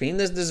ice cream.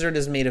 This dessert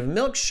is made of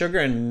milk, sugar,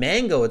 and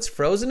mango. It's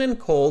frozen and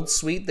cold,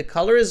 sweet. The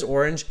color is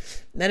orange,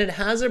 and it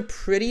has a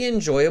pretty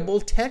enjoyable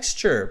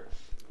texture.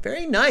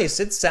 Very nice.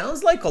 It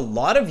sounds like a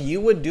lot of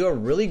you would do a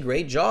really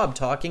great job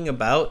talking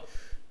about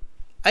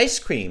ice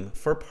cream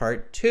for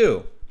Part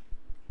 2.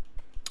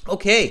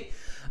 Okay,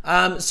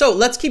 so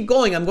let's keep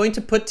going. I'm going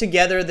to put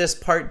together this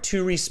Part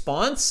 2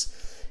 response.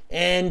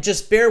 And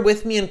just bear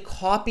with me and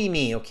copy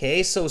me,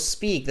 okay? So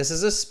speak. This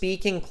is a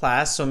speaking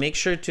class, so make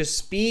sure to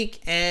speak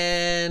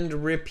and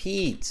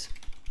repeat.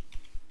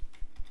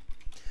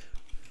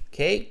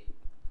 Okay?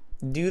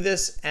 Do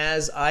this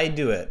as I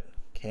do it,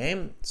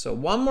 okay? So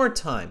one more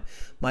time.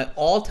 My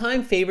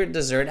all-time favorite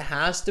dessert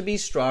has to be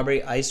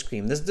strawberry ice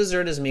cream. This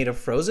dessert is made of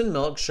frozen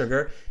milk,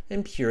 sugar,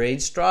 and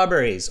pureed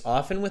strawberries,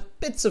 often with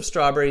bits of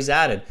strawberries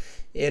added.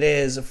 It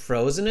is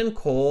frozen and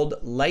cold,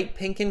 light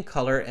pink in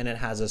color, and it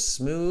has a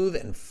smooth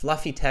and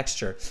fluffy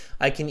texture.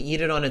 I can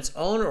eat it on its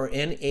own or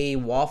in a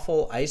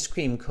waffle ice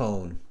cream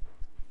cone.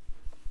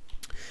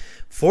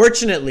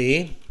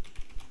 Fortunately,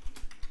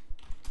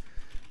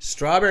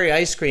 strawberry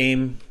ice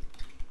cream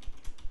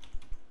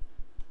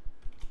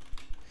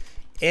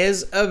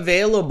is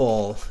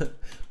available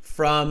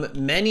from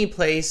many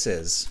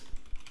places,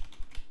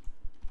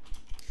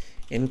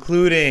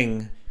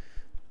 including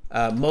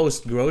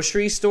most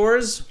grocery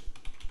stores,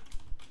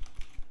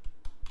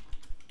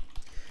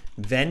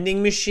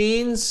 vending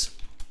machines,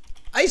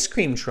 ice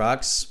cream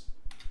trucks,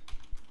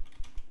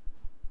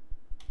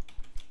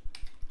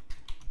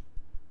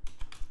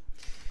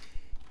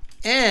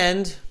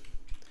 and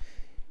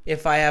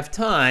if I have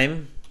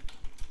time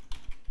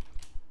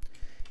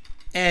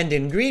and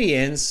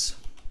ingredients,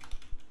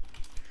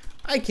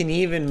 I can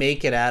even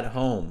make it at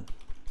home.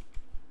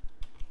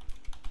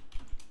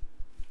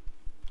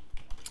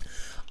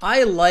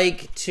 I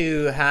like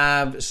to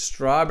have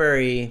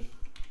strawberry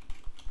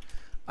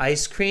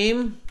ice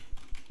cream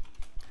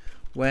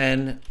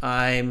when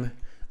I'm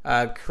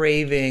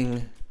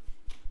craving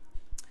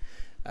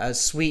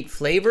sweet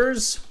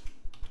flavors.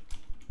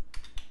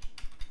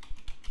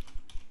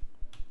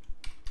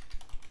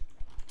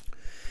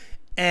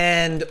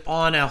 And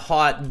on a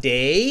hot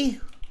day,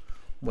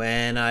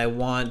 when I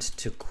want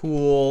to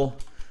cool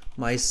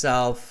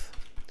myself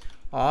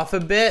off a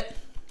bit,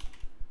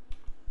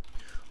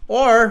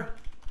 or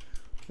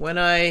when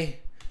I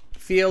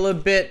feel a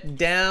bit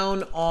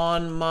down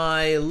on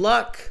my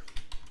luck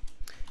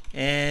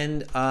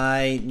and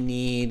I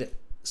need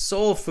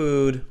soul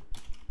food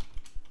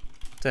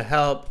to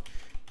help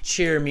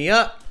cheer me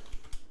up,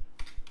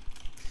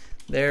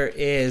 there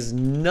is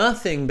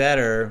nothing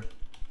better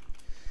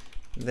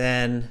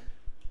than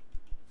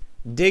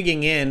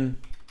digging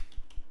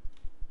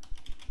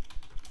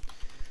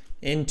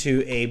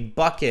into a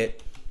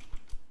bucket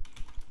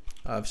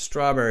of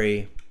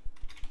strawberry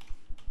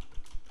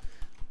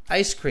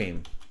ice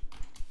cream.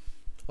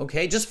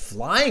 Okay, just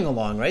flying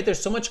along, right?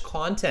 There's so much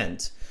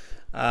content.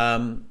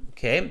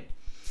 Okay.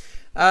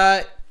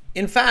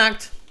 In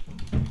fact,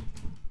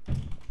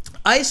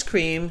 ice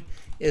cream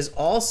is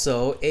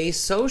also a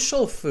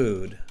social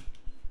food.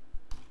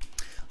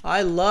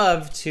 I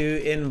love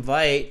to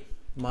invite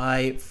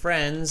my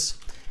friends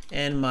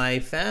and my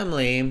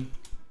family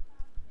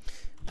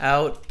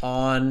out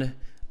on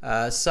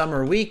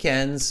summer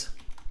weekends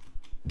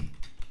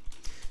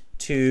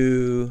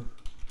to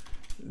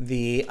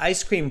the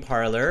ice cream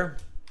parlor,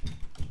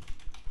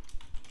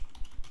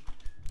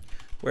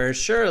 where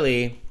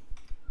surely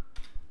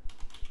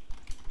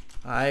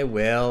I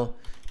will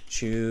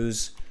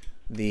choose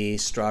the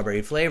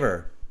strawberry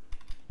flavor.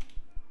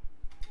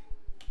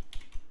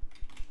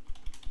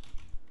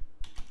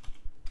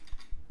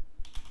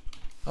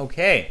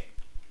 Okay.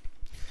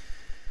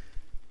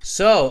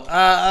 So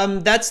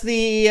that's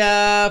the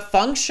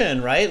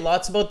function, right?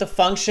 Lots about the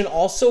function,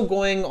 also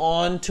going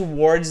on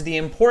towards the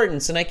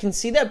importance. And I can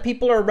see that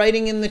people are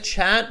writing in the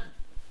chat,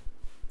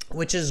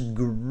 which is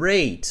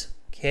great.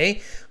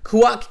 Okay,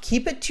 Kuak,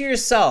 keep it to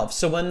yourself.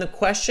 So when the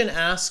question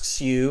asks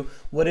you,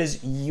 what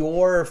is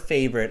your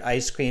favorite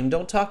ice cream?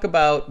 Don't talk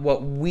about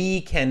what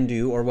we can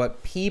do or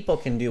what people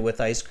can do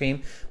with ice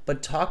cream,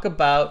 but talk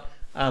about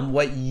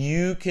what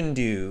you can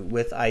do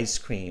with ice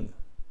cream.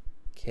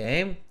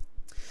 Okay.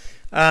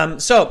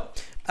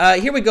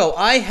 Here we go.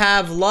 I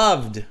have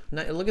loved,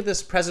 now look at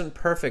this present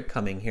perfect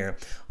coming here.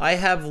 I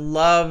have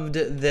loved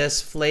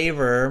this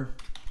flavor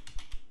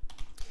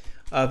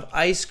of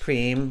ice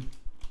cream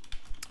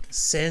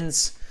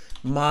since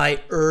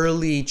my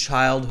early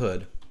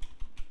childhood.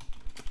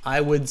 I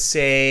would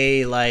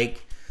say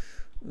like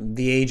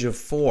the age of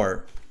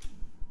 4.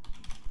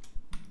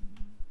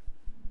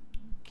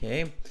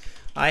 Okay.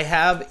 I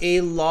have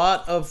a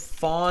lot of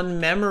fond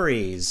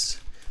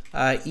memories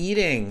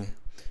eating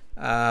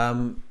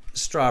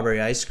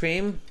strawberry ice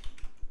cream,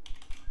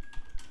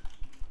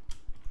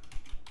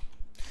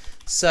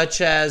 such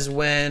as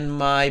when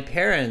my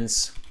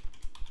parents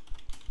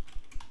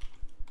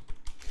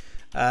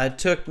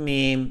took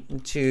me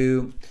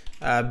to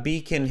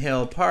Beacon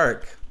Hill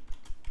Park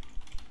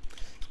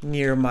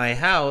near my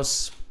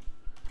house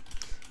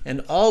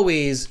and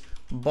always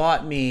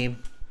bought me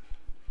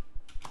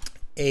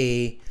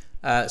a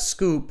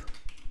scoop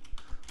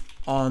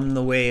on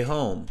the way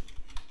home.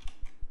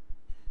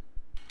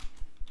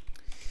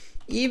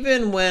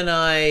 Even when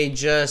I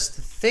just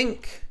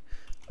think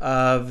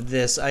of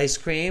this ice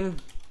cream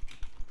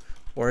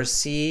or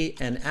see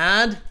an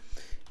ad,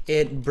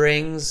 it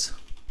brings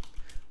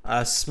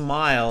a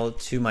smile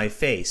to my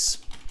face.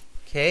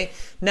 Okay,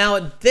 now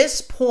at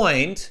this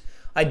point,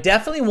 I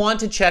definitely want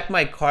to check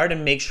my card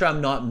and make sure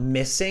I'm not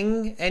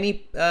missing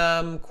any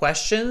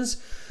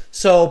questions.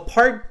 So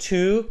part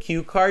 2,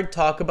 cue card,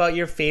 talk about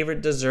your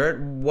favorite dessert.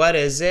 What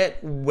is it?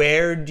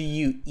 Where do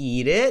you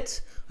eat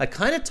it? I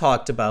kind of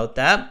talked about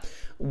that.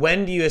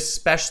 When do you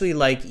especially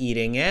like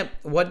eating it?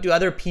 What do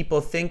other people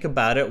think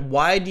about it?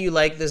 Why do you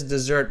like this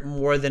dessert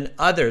more than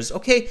others?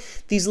 Okay,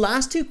 these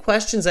last 2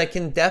 questions I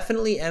can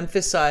definitely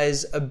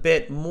emphasize a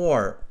bit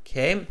more,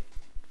 okay?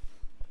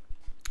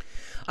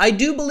 I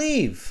do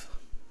believe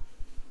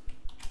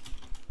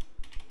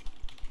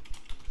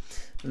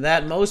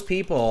that most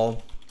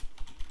people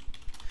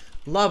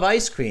love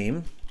ice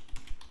cream,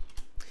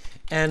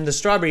 and the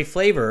strawberry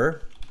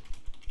flavor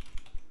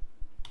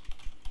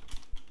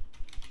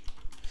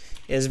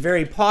is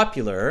very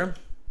popular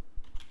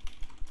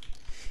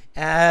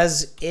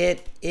as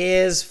it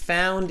is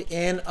found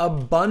in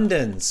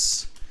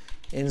abundance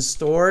in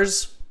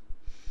stores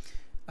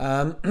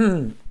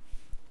around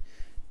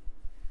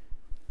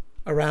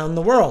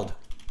the world.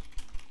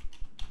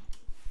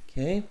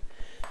 Okay.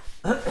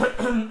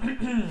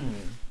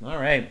 All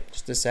right,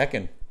 just a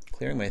second.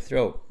 Clearing my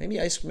throat. Maybe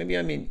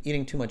I'm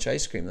eating too much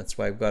ice cream. That's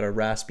why I've got a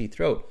raspy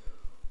throat.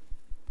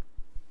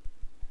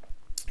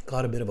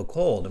 Got a bit of a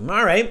cold.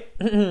 All right.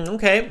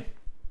 Okay.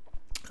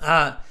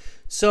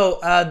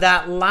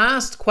 That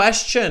last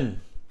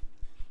question.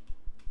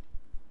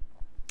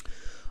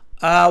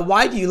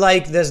 Why do you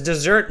like this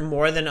dessert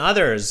more than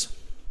others?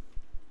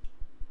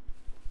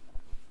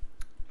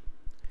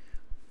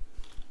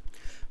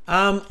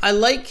 I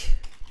like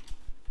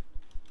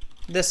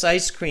this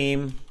ice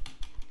cream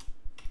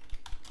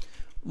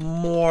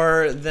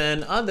more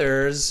than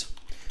others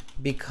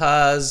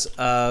because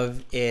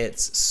of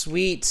its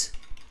sweet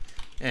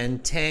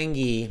and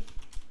tangy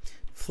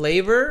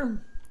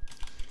flavor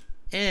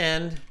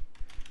and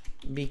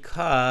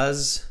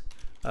because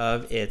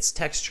of its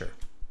texture.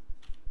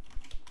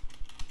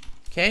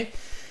 Okay?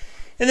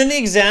 And then the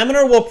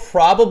examiner will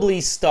probably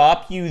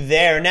stop you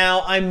there.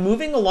 Now, I'm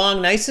moving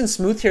along nice and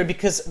smooth here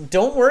because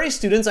don't worry,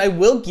 students, I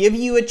will give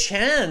you a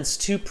chance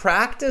to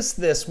practice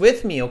this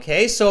with me,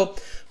 okay? So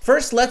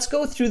first, let's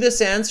go through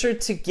this answer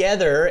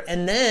together,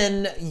 and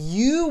then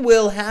you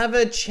will have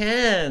a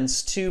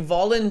chance to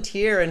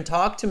volunteer and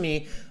talk to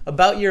me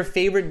about your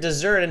favorite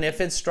dessert. And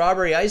if it's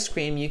strawberry ice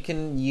cream, you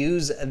can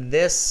use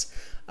this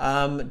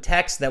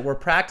text that we're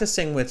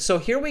practicing with. So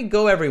here we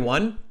go,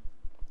 everyone.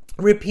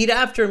 Repeat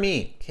after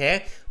me,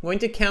 okay? I'm going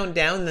to count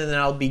down and then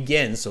I'll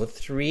begin. So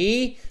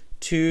 3,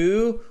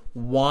 2,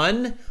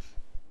 1.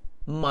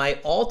 My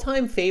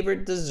all-time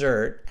favorite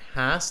dessert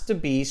has to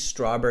be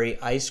strawberry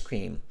ice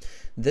cream.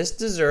 This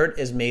dessert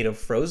is made of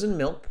frozen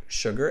milk,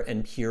 sugar,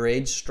 and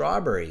pureed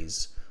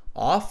strawberries.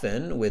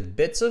 often with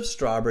bits of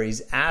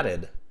strawberries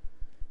added.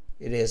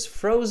 It is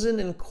frozen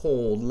and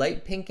cold,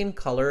 light pink in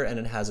color, and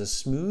it has a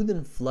smooth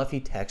and fluffy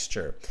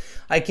texture.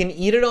 I can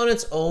eat it on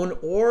its own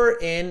or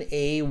in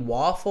a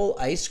waffle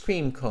ice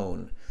cream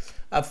cone.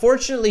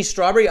 Fortunately,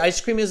 strawberry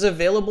ice cream is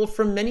available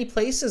from many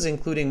places,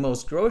 including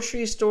most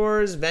grocery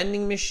stores,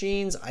 vending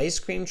machines, ice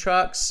cream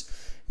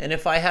trucks, and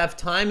if I have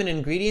time and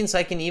ingredients,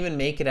 I can even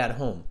make it at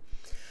home.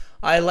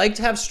 I like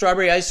to have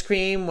strawberry ice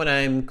cream when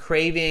I'm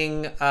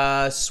craving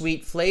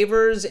sweet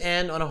flavors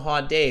and on a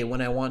hot day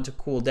when I want to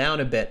cool down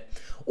a bit.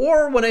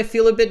 Or when I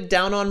feel a bit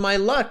down on my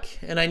luck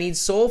and I need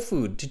soul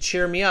food to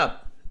cheer me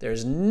up.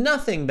 There's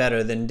nothing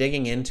better than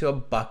digging into a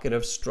bucket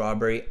of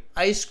strawberry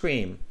ice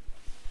cream.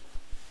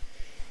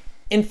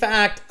 In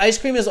fact, ice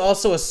cream is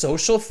also a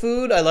social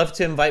food. I love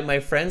to invite my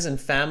friends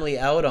and family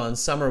out on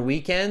summer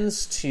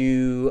weekends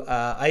to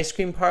ice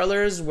cream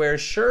parlors where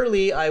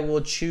surely I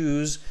will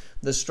choose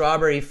the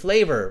strawberry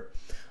flavor.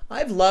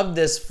 I've loved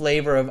this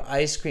flavor of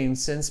ice cream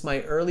since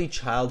my early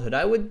childhood.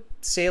 I would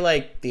say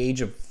like the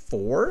age of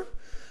 4.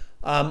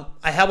 I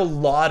have a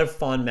lot of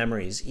fond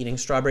memories eating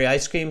strawberry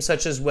ice cream,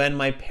 such as when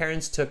my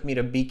parents took me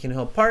to Beacon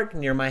Hill Park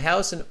near my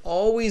house and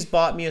always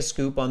bought me a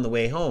scoop on the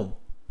way home.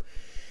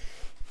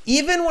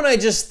 Even when I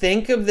just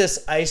think of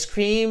this ice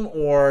cream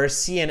or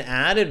see an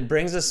ad, it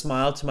brings a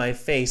smile to my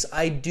face.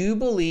 I do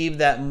believe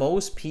that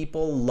most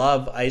people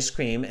love ice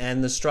cream,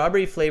 and the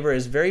strawberry flavor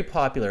is very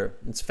popular.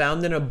 It's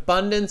found in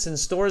abundance in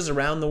stores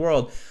around the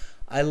world.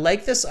 I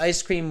like this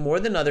ice cream more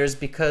than others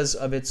because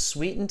of its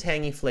sweet and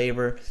tangy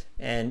flavor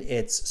and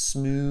its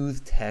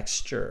smooth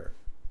texture.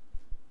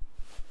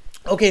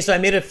 Okay, so I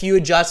made a few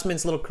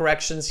adjustments, little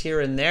corrections here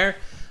and there.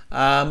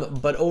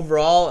 But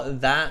overall,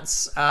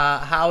 that's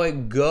how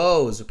it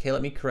goes. Okay,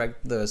 let me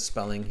correct the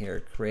spelling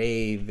here.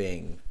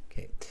 Craving.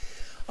 Okay.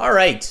 All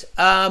right.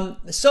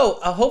 So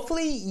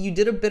hopefully you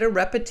did a bit of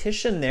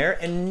repetition there.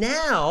 And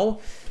now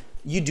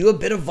you do a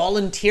bit of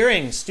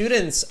volunteering.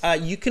 Students,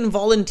 you can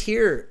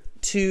volunteer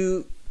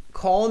to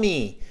call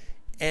me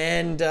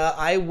and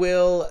I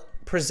will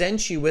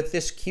present you with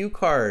this cue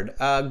card.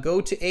 Go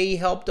to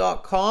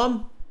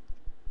aehelp.com,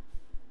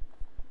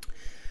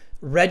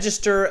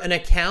 register an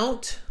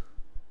account,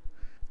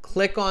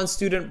 click on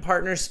Student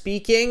Partner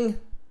Speaking,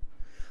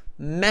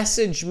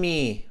 message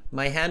me.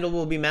 My handle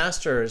will be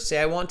Master. Say,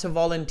 I want to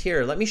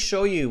volunteer. Let me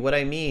show you what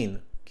I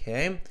mean.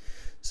 Okay,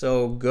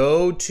 so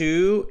go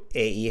to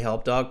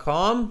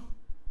aehelp.com.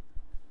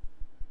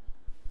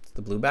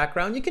 The blue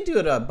background. You can do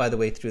it, by the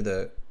way, through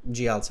the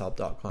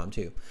IELTShelp.com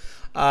too.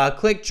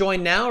 Click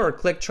Join Now or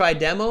click Try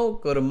Demo.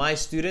 Go to My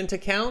Student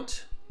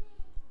account.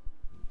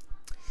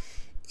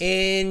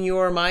 In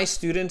your My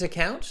Student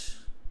account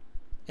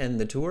and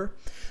the tour,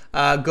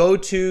 go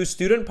to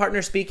Student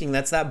Partner Speaking.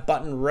 That's that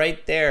button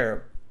right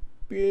there.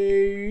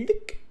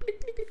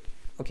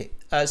 Okay,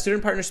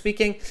 Student Partner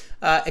Speaking.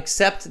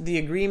 Accept the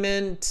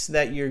agreement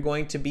that you're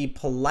going to be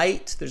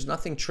polite. There's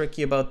nothing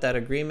tricky about that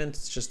agreement.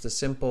 It's just a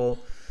simple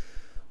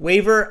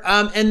waiver,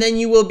 and then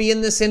you will be in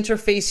this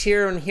interface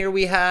here, and here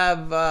we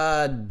have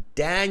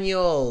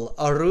Daniel,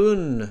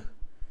 Arun,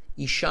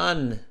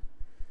 Ishan,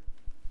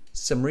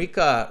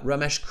 Samrika,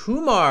 Ramesh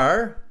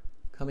Kumar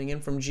coming in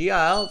from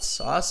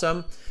IELTS,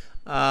 awesome.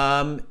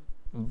 Bharat,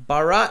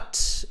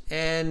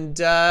 and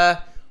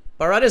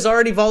Bharat is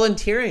already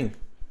volunteering.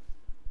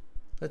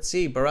 Let's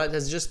see, Bharat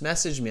has just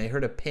messaged me. I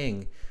heard a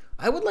ping.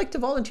 I would like to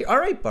volunteer. All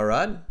right,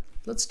 Bharat,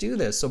 let's do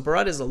this. So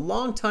Bharat is a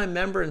longtime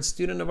member and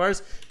student of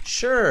ours.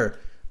 Sure.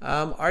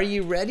 Are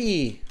you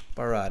ready,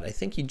 Bharat? I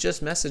think you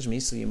just messaged me,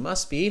 so you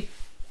must be.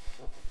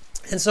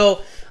 And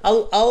so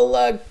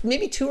I'll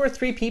maybe 2 or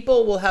 3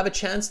 people will have a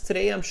chance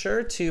today, I'm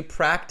sure, to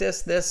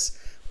practice this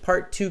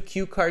part 2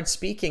 cue card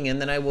speaking,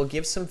 and then I will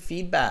give some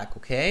feedback,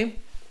 okay?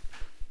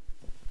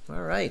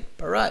 All right,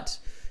 Bharat,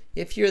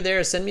 if you're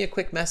there, send me a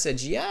quick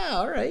message. Yeah,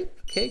 all right,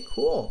 okay,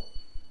 cool.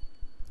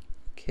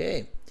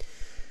 Okay.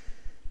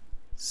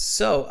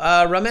 So,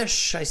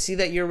 Ramesh, I see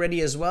that you're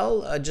ready as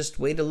well. Just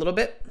wait a little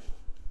bit.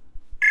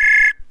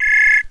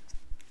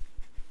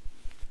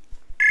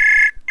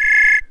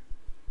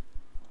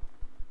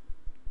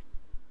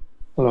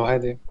 Hello, hi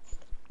there.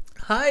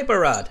 Hi,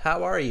 Bharat.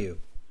 How are you?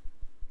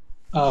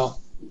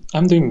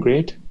 I'm doing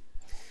great,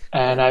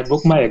 and I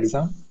booked my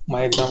exam.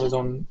 My exam is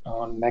on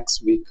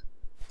next week.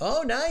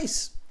 Oh,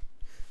 nice.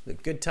 A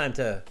good time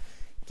to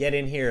get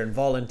in here and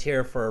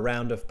volunteer for a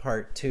round of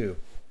part 2.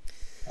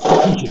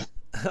 Thank you.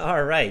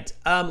 All right.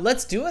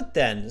 Let's do it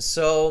then.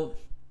 So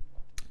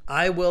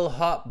I will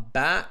hop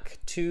back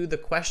to the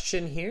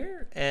question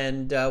here,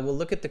 and we'll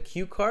look at the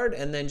cue card,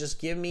 and then just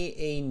give me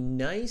a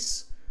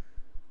nice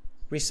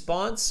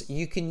response.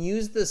 You can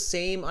use the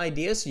same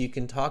idea, so you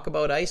can talk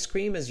about ice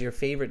cream as your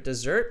favorite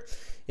dessert.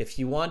 If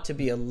you want to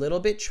be a little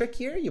bit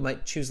trickier, you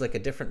might choose like a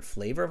different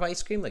flavor of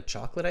ice cream, like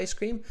chocolate ice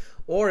cream.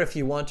 Or if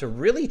you want to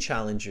really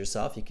challenge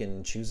yourself, you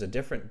can choose a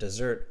different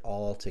dessert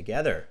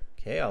altogether.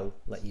 Okay, I'll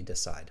let you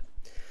decide.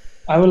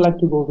 I would like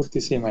to go with the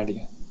same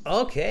idea.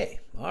 Okay,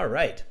 all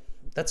right.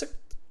 That's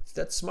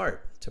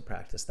smart to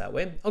practice that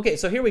way. Okay,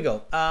 so here we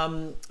go.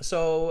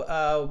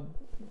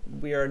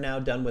 we are now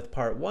done with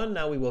part one.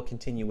 Now we will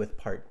continue with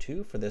part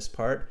two. For this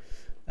part,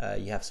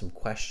 you have some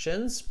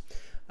questions.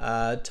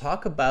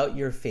 Talk about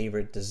your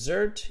favorite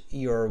dessert.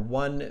 Your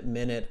 1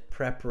 minute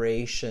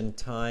preparation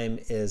time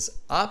is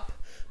up.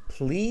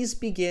 Please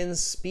begin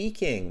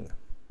speaking.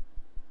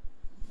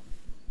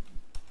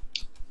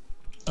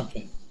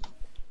 Okay.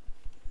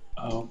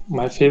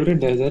 My favorite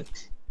dessert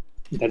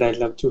that I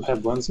love to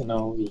have once in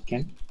a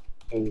weekend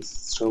is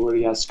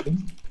strawberry ice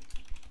cream.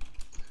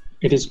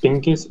 It is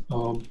pinkish,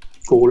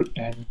 cold,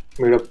 and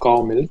made of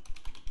cow milk.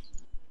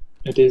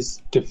 It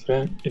is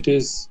different. It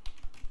is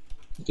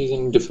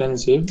in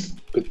different shape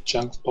with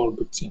chunks or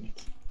bits in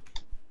it.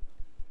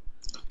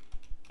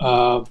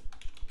 Uh,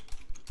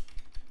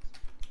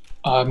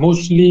 I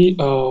mostly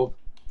to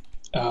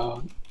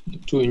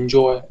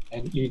enjoy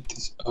and eat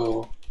this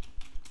uh,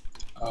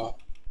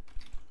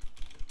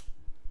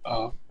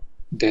 uh,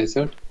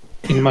 dessert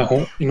in my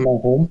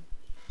home,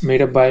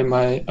 made up by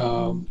my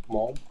mom,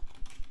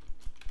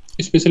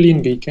 especially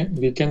in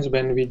weekends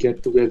when we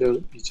get together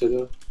each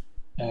other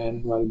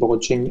and while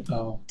watching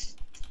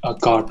a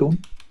cartoon.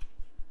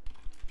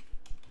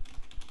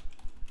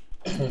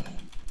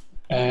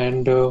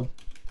 And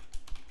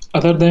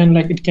other than,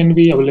 like, it can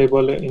be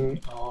available in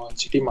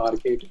city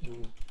market,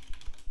 in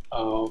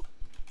uh,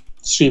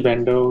 street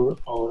vendor,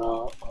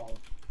 or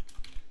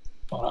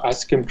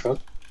ice cream truck.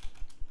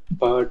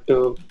 But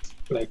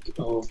like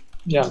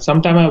yeah,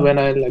 sometime when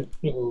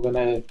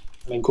I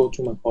go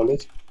to my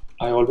college,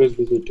 I always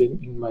visit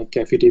in my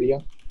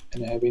cafeteria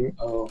and having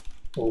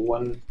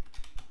one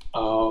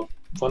uh,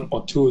 one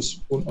or two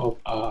spoon of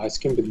ice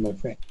cream with my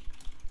friend.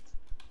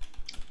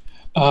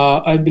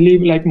 I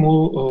believe, like,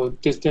 more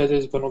this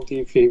is one of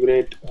the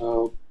favorite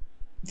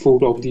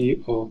food of the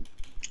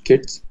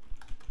kids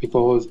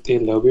because they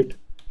love it,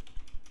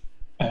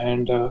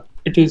 and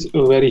it is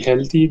very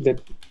healthy.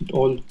 That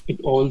it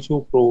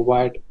also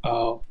provide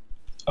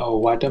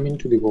vitamin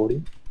to the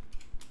body,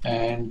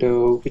 and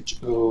which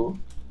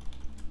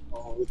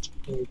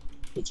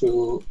which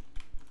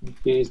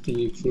increase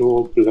the flow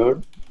of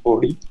blood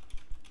body.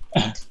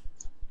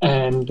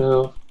 And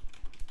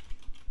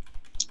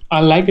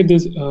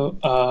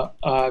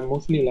I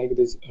mostly like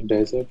this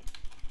dessert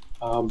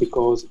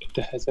because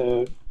it has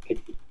a, like,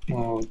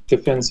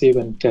 defensive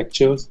and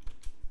textures.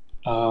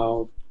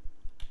 Uh,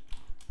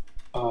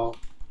 uh,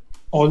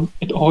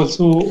 it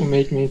also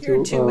make me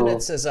Your to 2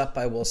 minutes is up.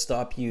 I will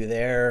stop you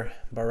there,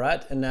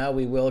 Bharat. And now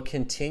we will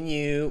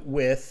continue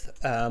with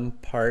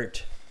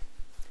part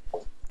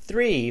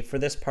three. For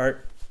this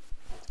part,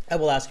 I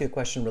will ask you a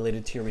question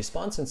related to your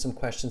response and some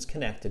questions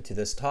connected to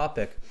this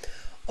topic.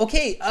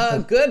 Okay,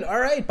 good. All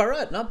right,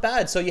 Bharat, not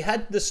bad. So you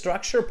had the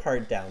structure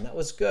part down. That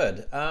was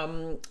good.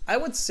 I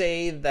would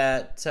say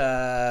that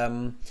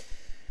the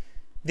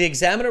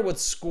examiner would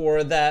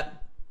score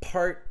that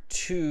part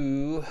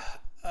two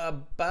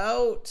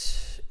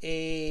about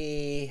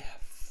a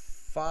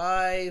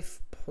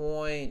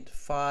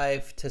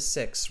 5.5 to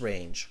 6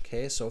 range.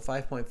 Okay, so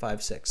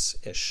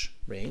 5.56-ish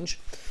range.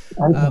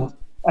 I know,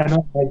 I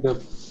know, like the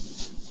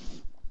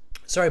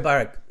Sorry,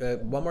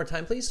 Bharat, one more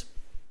time, please.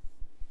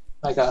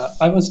 like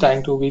I was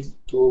trying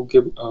to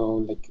give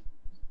like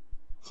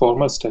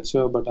formal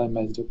structure, but I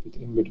messed up with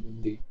in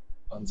between the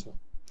answer.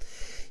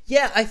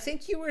 Yeah, I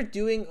think you were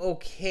doing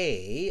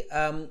okay.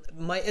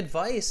 My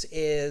advice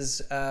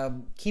is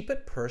keep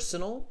it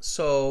personal.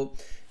 So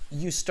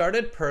you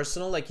started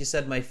personal, like you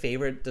said, my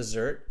favorite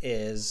dessert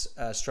is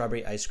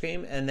strawberry ice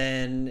cream. And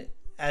then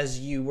as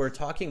you were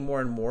talking more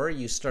and more,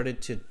 you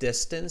started to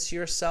distance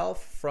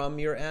yourself from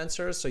your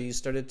answers. So you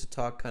started to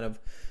talk kind of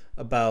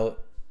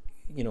about,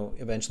 you know,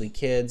 eventually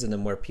kids and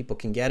then where people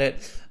can get it.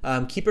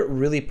 Keep it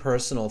really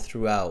personal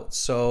throughout.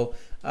 So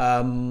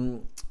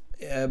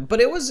but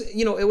it was,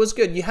 you know, it was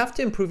good. You have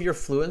to improve your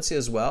fluency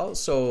as well.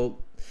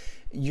 So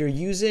you're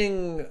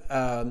using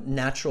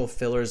natural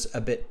fillers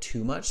a bit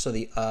too much. So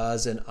the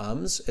uhs and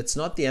ums, it's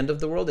not the end of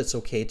the world. It's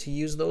okay to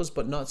use those,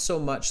 but not so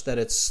much that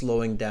it's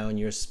slowing down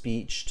your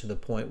speech to the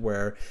point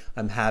where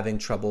I'm having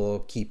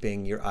trouble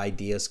keeping your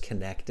ideas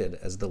connected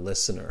as the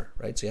listener,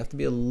 right? So you have to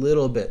be a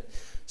little bit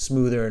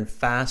smoother and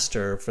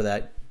faster for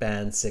that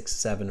band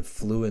 6-7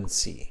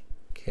 fluency.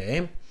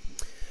 Okay.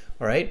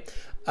 All right.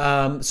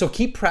 So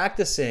keep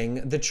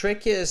practicing. The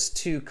trick is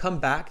to come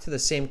back to the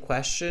same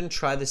question,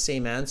 try the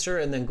same answer,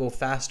 and then go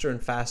faster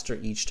and faster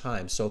each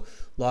time. So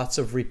lots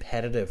of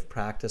repetitive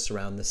practice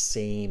around the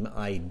same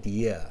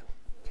idea.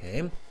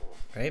 Okay,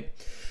 right?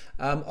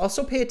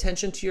 Also pay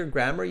attention to your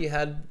grammar. You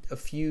had a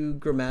few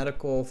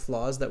grammatical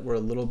flaws that were a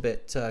little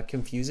bit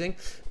confusing.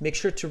 Make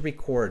sure to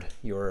record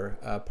your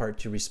part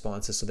two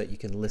responses so that you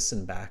can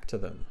listen back to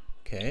them.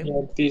 Okay.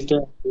 Yeah, these days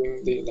I'm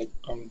doing the, like,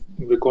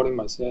 recording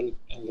myself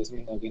and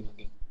listening again and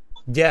again.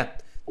 Yeah,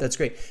 that's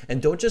great.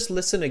 And don't just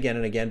listen again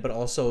and again, but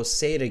also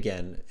say it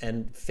again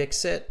and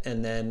fix it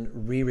and then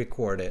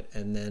re-record it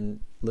and then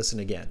listen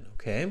again.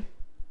 Okay.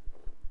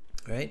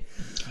 All right.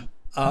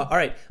 All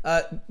right.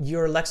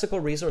 Your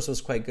lexical resource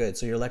was quite good.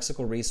 So your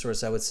lexical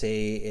resource, I would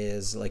say,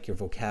 is like your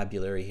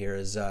vocabulary here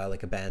is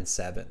like a band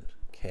 7.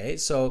 Okay,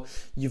 so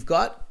you've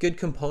got good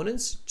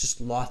components,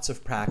 just lots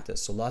of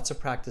practice. So lots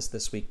of practice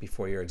this week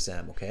before your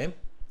exam, okay?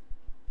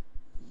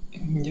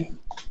 Yeah.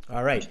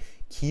 All right,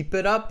 keep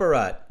it up,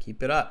 Bharat.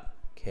 Keep it up,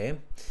 okay?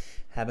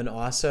 Have an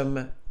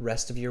awesome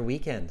rest of your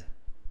weekend.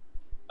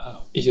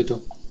 You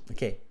too.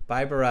 Okay,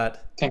 bye, Bharat.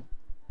 Thank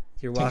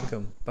You're Thank you.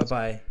 welcome.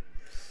 Bye-bye.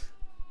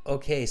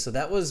 Okay, so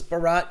that was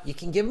Bharat. You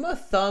can give him a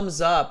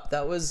thumbs up.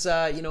 That was,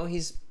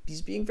 he's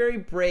being very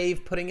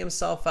brave, putting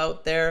himself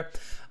out there.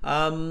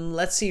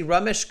 Let's see,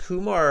 Ramesh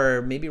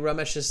Kumar. Maybe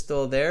Ramesh is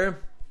still there.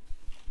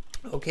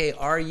 Okay,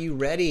 are you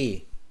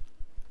ready,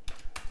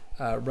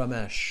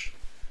 Ramesh?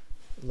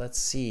 Let's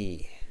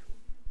see.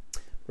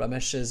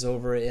 Ramesh is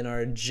over in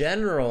our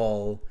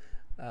general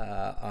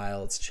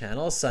IELTS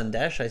channel.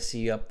 Sandesh, I see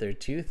you up there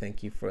too.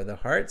 Thank you for the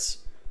hearts.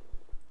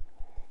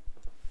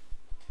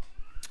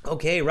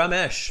 Okay,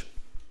 Ramesh.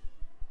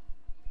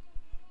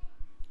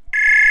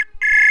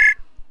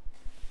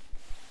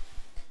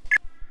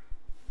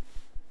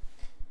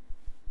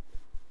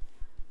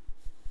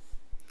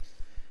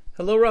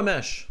 Hello,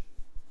 Ramesh.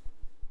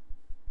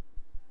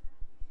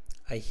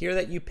 I hear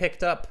that you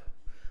picked up,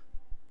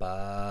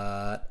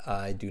 but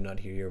I do not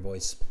hear your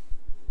voice.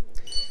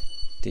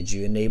 Did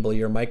you enable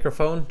your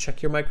microphone?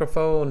 Check your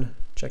microphone.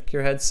 Check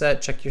your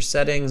headset. Check your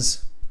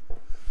settings.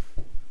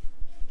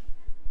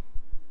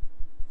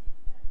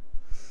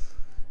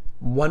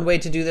 One way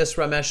to do this,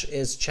 Ramesh,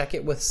 is check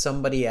it with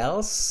somebody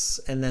else,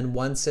 and then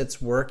once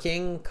it's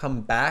working,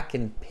 come back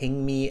and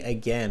ping me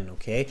again,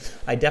 okay?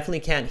 I definitely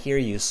can't hear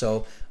you,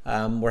 so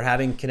we're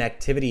having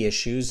connectivity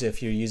issues.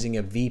 If you're using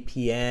a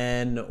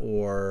VPN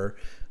or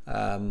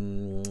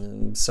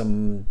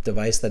some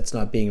device that's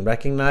not being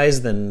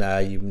recognized, then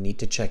you need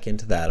to check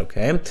into that,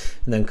 okay? And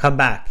then come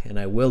back, and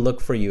I will look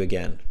for you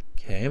again,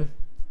 okay?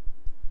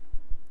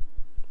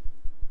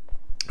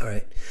 All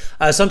right.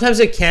 Sometimes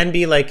it can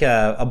be like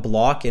a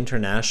block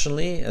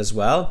internationally as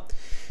well.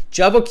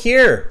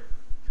 Javakir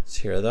is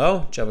here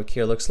though.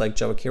 Javakir looks like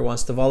Javakir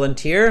wants to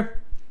volunteer.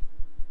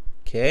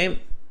 Okay.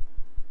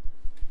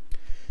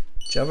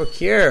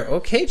 Javakir.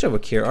 Okay,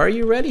 Javakir, are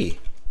you ready?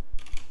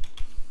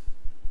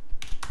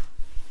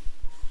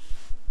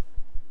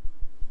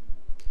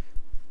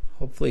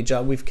 Hopefully,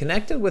 we've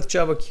connected with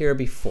Javakir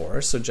before,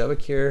 so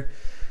Javakir,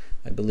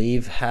 I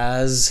believe,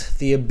 has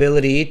the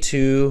ability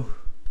to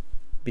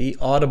be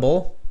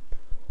audible.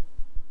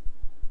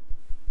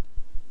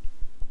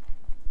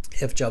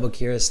 If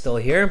Javakir is still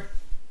here,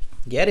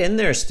 get in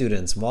there,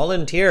 students.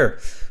 Volunteer.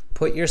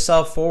 Put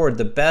yourself forward.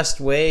 The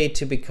best way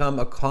to become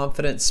a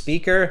confident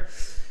speaker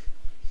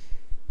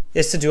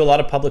is to do a lot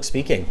of public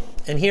speaking.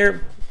 And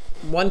here,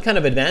 one kind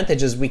of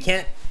advantage is we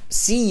can't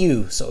see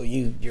you, so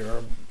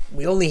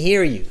we only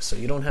hear you, so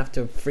you don't have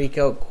to freak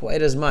out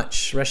quite as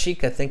much.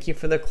 Rashika, thank you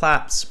for the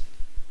claps.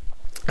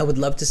 I would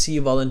love to see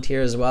you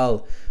volunteer as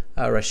well,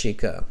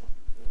 Rashika.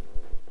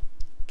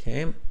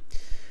 Okay.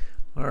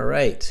 All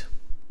right.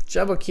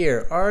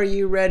 Javakir, are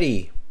you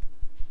ready?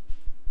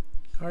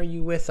 Are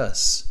you with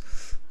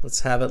us?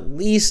 Let's have at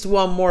least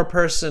one more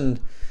person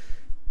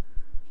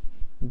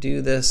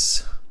do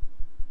this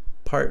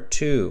part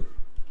 2.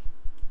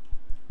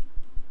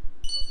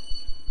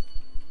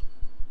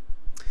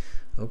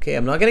 Okay,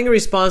 I'm not getting a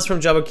response from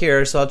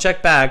Javakir, so I'll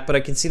check back, but I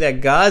can see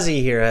that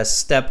Ghazi here has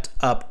stepped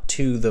up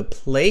to the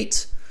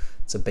plate.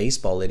 It's a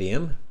baseball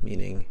idiom,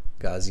 meaning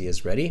Ghazi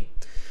is ready.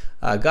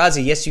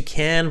 Ghazi, yes, you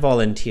can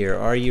volunteer.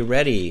 Are you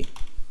ready?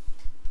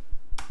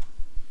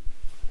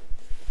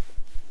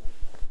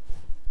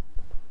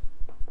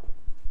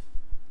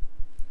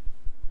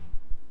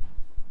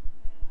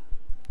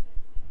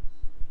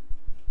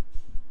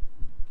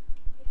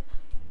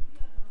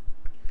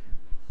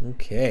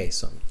 Okay,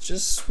 so I'm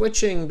just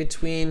switching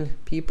between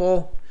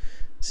people,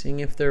 seeing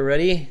if they're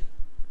ready.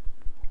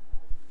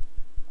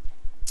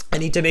 I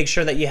need to make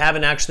sure that you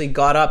haven't actually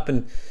got up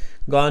and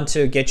gone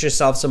to get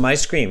yourself some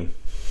ice cream.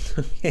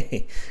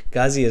 Okay,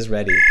 Ghazi is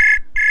ready.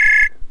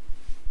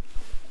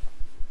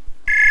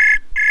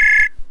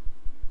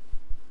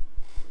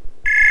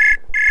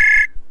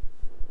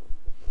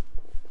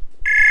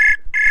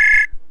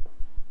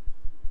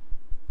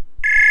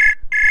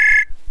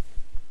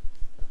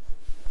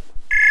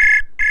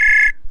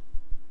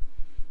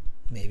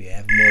 Maybe I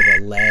have more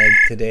of a lag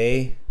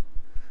today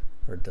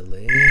or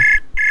delay.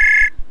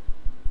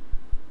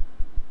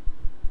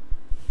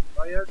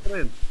 Hi,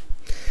 Adrian.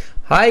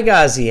 Hi,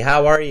 Ghazi.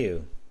 How are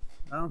you?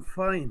 I'm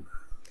fine.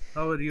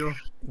 How are you?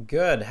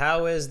 Good.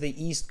 How is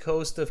the east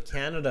coast of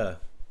Canada?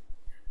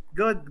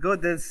 Good,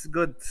 good. It's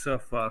good so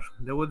far.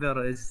 The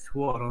weather is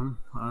warm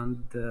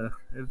and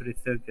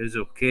everything is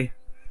okay.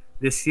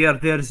 This year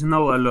there's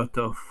no a lot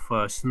of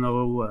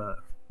snow.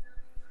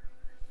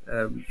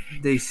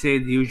 They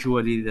said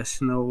usually the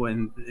snow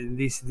and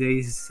these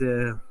days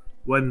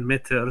 1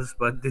 meters,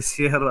 but this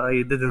year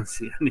I didn't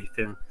see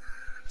anything.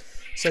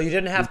 So you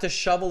didn't have to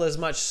shovel as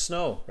much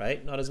snow,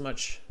 right? Not as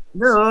much.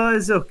 No,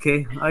 it's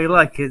okay. I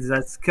like it.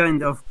 That's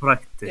kind of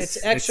practice.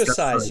 It's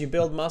exercise. You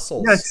build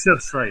muscles.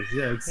 Exercise,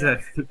 yeah,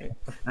 exactly.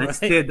 Right?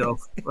 Instead of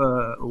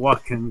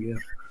walking. Yeah.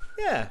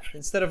 Yeah,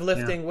 instead of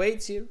lifting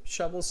weights, you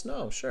shovel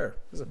snow. Sure,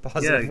 it's a Yeah,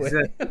 positive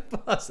exactly. way,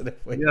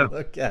 positive way Yeah, to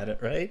look at it,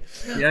 right?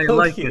 yeah, I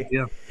like it. Okay.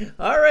 Yeah.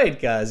 All right,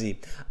 Ghazi.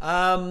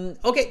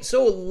 Okay,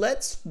 so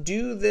let's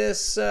do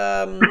this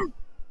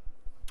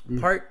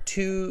part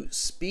two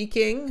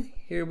speaking.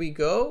 Here we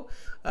go.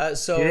 Okay.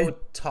 So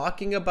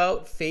talking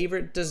about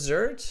favorite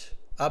dessert,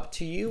 up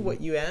to you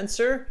what you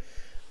answer.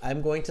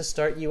 I'm going to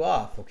start you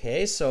off.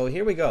 Okay, so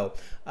here we go.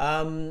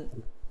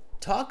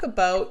 Talk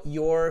about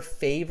your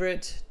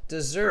favorite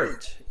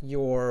dessert.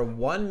 Your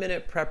 1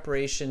 minute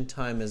preparation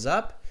time is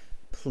up.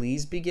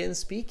 Please begin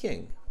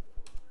speaking.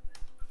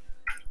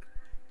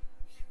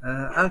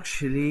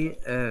 Actually,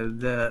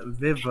 the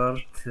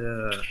favorite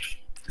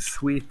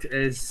sweet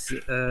is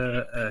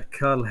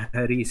Karl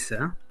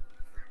Harissa.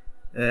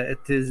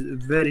 It is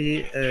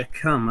very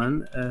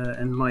common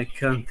in my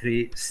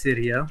country,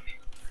 Syria.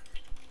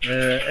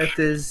 It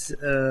is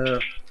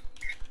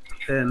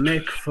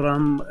made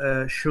from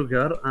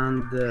sugar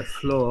and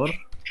flour.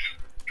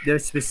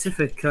 There's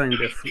specific kind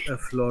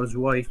of flours,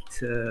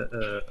 white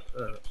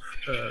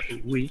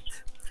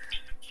wheat,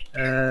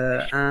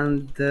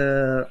 and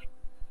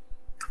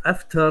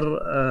after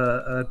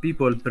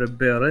people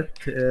prepare it,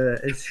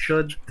 it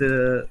should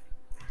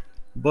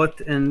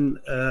put in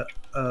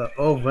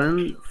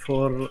oven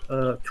for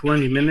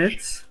 20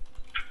 minutes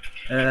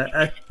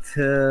at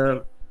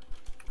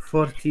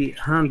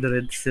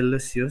 400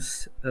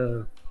 Celsius.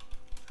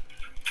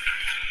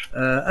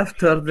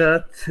 After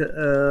that,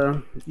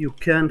 you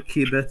can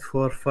keep it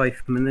for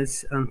 5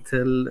 minutes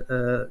until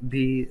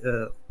be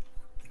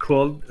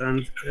cold,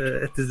 and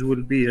it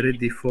will be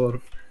ready for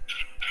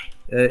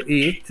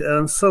eat.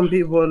 And some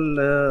people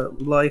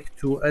like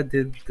to add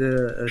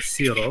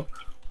syrup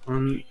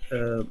on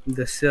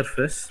the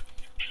surface.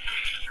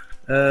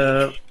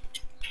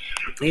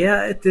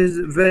 Yeah, it is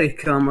very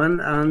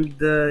common,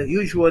 and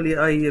usually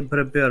I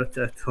prepare it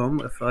at home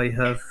if I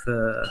have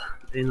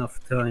enough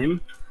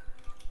time.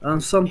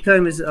 And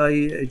sometimes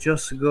I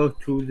just go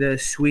to the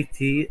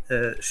sweetie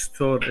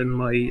store in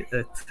my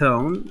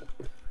town,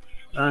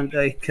 and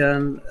I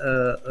can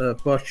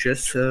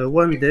purchase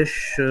one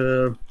dish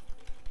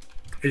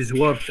is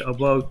worth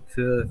about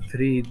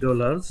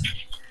 $3.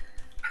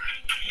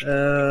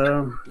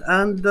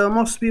 And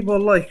most people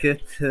like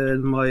it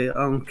in my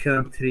own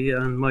country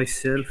and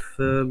myself.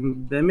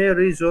 The main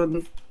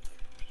reason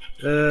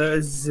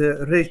is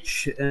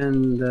rich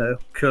in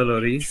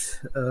calories,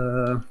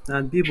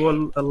 and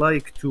people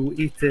like to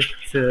eat it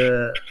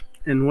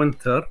in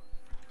winter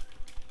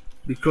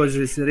because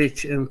it's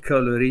rich in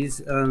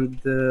calories, and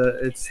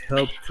it's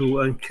helped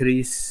to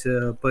increase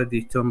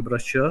body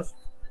temperature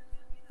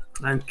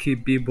and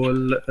keep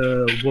people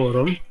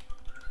warm.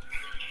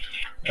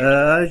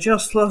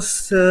 Just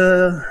last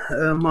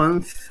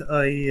month,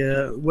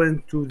 I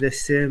went to the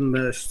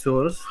same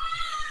stores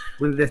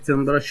when the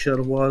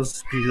temperature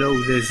was below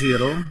the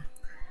zero,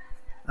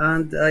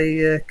 and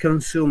I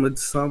consumed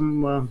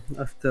some.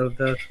 After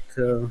that,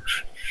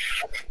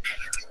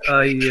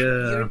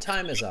 Your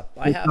time is up.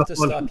 I have to I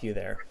stop you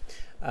there.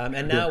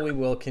 And now we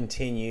will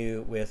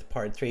continue with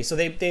part three. So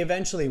they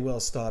eventually will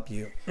stop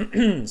you.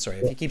 Sorry,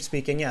 if you keep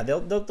speaking, yeah,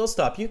 they'll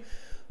stop you.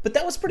 But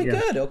that was pretty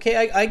good.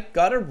 Okay, I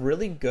got a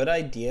really good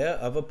idea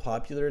of a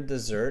popular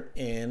dessert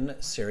in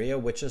Syria,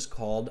 which is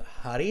called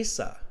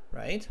harissa,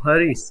 right?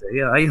 Harissa,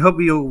 yeah. I hope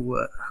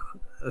you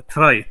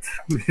try it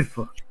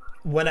before.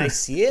 When I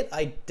see it,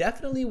 I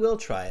definitely will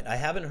try it. I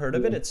haven't heard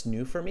of it. It's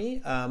new for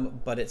me,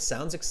 but it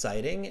sounds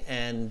exciting.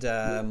 And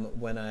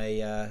when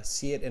I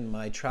see it in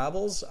my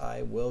travels,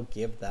 I will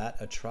give that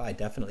a try.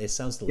 Definitely. It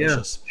sounds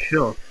delicious. Yeah,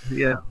 sure.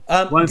 Yeah.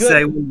 Once good.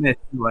 I will meet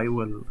you, I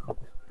will.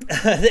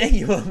 Thank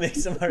you. We'll make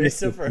some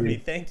harissa for me.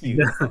 Thank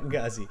you,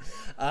 Ghazi.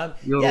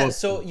 You're Yeah, welcome.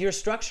 so your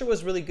structure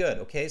was really good.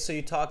 Okay, so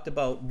you talked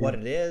about what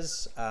it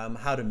is,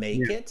 how to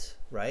make it,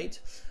 right?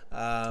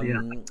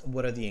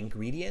 What are the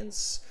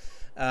ingredients?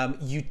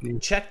 You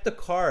checked the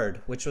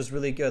card, which was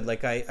really good.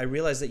 Like I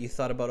realized that you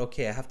thought about,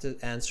 okay, I have to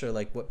answer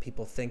like what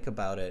people think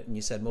about it. And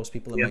you said most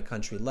people in my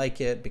country like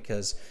it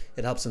because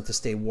it helps them to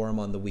stay warm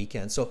on the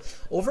weekend. So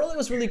overall, it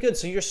was really good.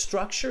 So your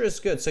structure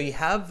is good. So you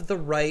have the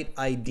right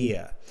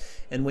idea.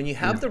 And when you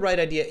have the right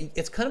idea,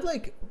 it's kind of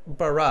like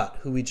Bharat,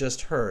 who we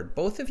just heard.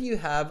 Both of you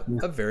have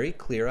a very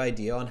clear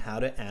idea on how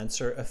to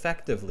answer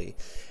effectively.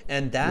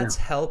 And that's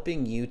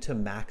helping you to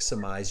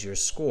maximize your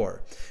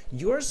score.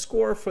 Your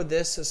score for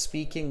this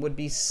speaking would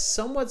be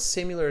somewhat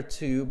similar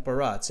to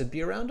Bharat's. It'd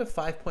be around a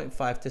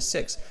 5.5 to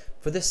 6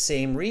 for the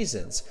same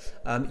reasons.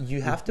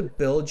 You have to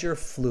build your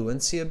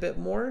fluency a bit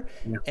more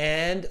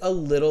and a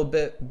little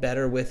bit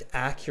better with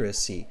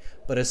accuracy.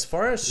 But as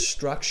far as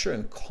structure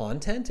and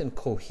content and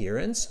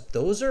coherence,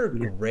 those are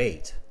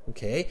great.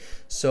 Okay,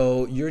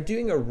 so you're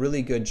doing a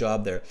really good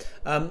job there.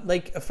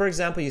 Like, for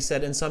example, you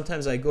said, and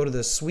sometimes I go to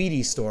the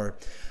sweetie store.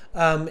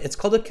 It's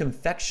called a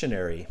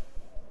confectionery.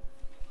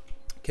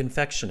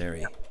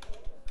 Confectionery.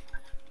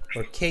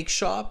 Or cake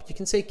shop. You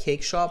can say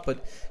cake shop,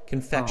 but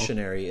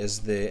confectionery is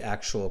the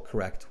actual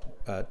correct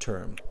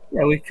term.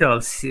 Yeah, we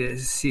call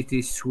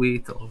city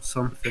sweet or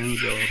something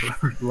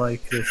or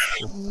like this.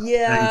 Nice.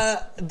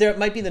 Yeah, there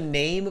might be the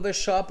name of a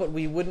shop, but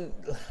we wouldn't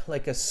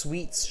like a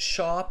sweets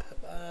shop.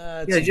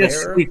 Yeah, It's just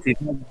rarer. sweetie.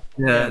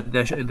 Yeah.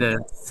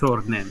 The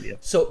store name. Yeah.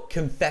 So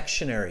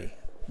confectionery.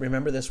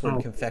 Remember this word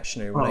Oh,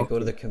 confectionery when oh, I go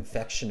to the okay.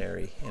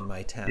 confectionery in my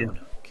Yeah. town.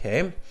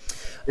 Okay.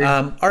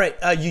 Yeah. All right.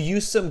 You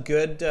used some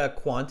good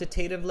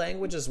quantitative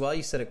language as well.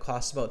 You said it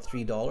costs about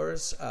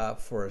 $3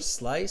 for a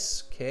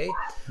slice. Okay.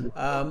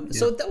 Yeah.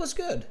 So that was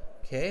good.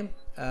 Okay.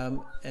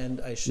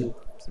 And I should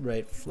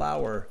write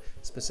flour,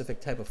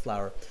 specific type of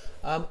flour.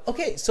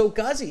 Okay. So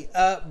Ghazi,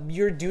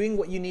 you're doing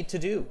what you need to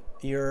do.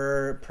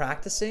 You're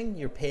practicing.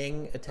 You're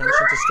paying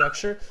attention to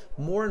structure.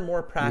 More and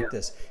more Yeah.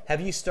 practice. Have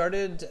you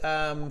started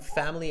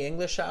Family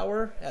English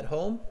Hour at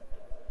home?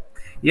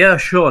 Yeah,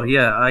 sure.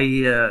 Yeah,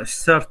 I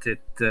started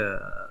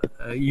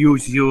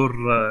use your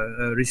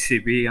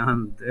recipe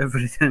and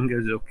everything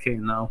is okay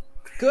now.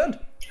 Good.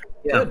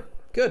 Yeah, Good.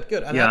 Good.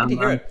 Good. I'm yeah, happy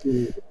to hear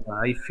it.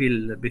 I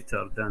feel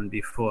better than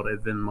before.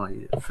 Even my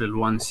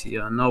fluency.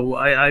 Now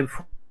I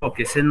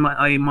focus in my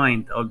I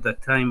mind all the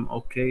time.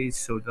 Okay,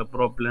 so the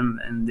problem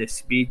and the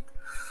speed.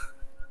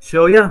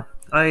 So yeah,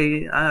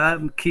 I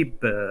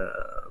keep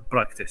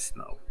practice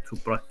now to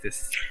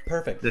practice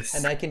Perfect. And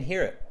this. I can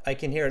hear it. I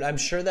can hear it. I'm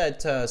sure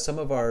that some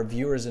of our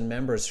viewers and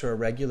members who are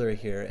regular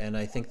here, and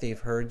I think they've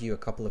heard you a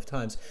couple of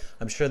times,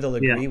 I'm sure they'll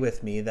Yeah, agree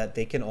with me that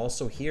they can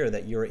also hear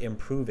that you're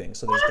improving.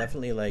 So there's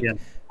definitely yeah.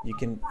 like, you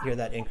can hear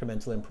that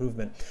incremental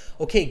improvement.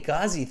 Okay,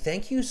 Ghazi,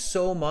 thank you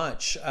so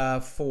much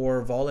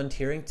for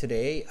volunteering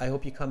today. I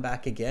hope you come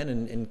back again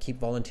and keep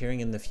volunteering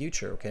in the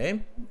future,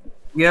 okay?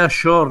 Yeah,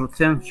 sure.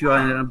 Thank you.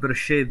 I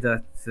appreciate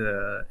that,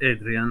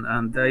 Adrian.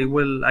 And I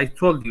will. I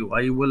told you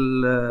I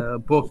will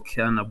book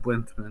an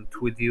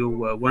appointment with you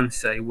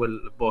once I will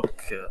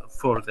book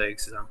for the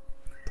exam.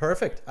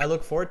 Perfect. I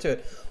look forward to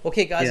it.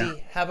 Okay, Yeah.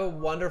 Ghazi, have a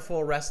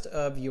wonderful rest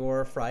of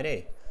your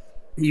Friday.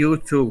 You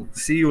too.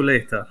 See you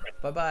later.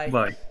 Bye-bye.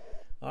 Bye.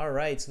 All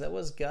right, so that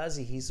was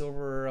Ghazi. He's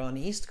over on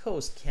East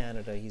Coast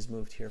Canada. He's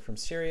moved here from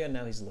Syria.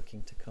 Now he's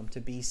looking to come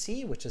to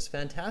BC, which is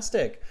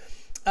fantastic.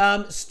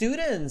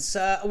 Students,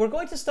 we're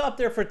going to stop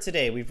there for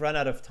today. We've run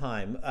out of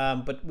time,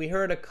 but we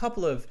heard a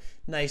couple of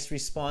nice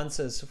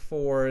responses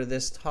for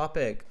this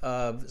topic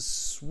of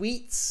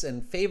sweets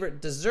and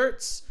favorite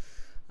desserts.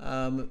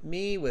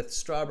 Me with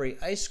strawberry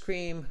ice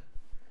cream,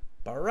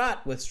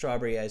 Barat with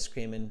strawberry ice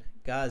cream, and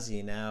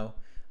Ghazi now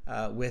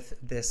with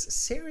this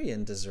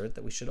Syrian dessert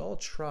that we should all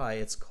try.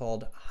 It's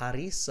called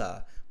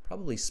harissa.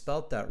 Probably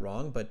spelt that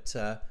wrong, but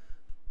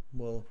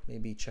we'll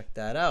maybe check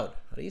that out.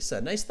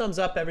 Harissa. Nice thumbs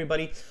up,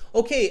 everybody.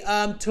 Okay,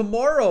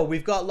 tomorrow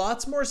we've got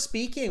lots more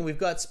speaking. We've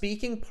got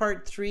speaking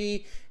part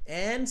 3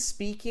 and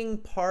speaking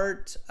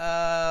part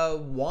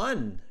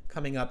 1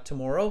 coming up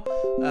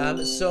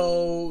tomorrow.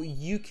 So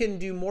you can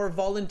do more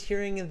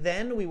volunteering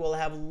then. We will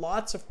have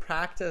lots of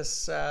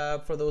practice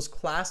for those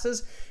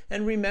classes.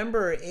 And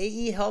remember,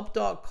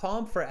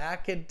 aehelp.com for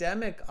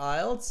academic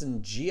IELTS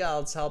and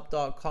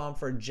gieltshelp.com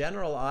for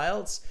general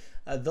IELTS.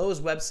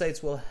 Those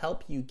websites will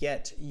help you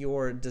get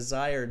your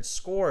desired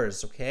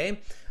scores, okay?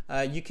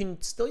 You can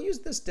still use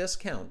this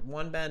discount,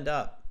 one band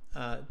up,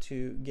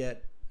 to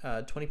get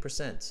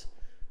 20%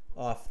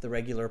 off the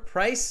regular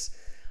price.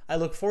 I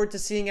look forward to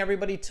seeing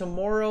everybody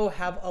tomorrow.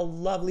 Have a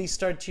lovely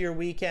start to your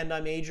weekend.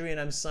 I'm Adrian.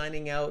 I'm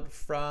signing out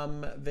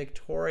from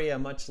Victoria.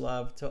 Much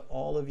love to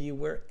all of you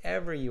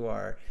wherever you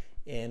are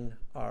in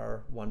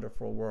our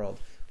wonderful world.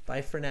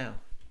 Bye for now.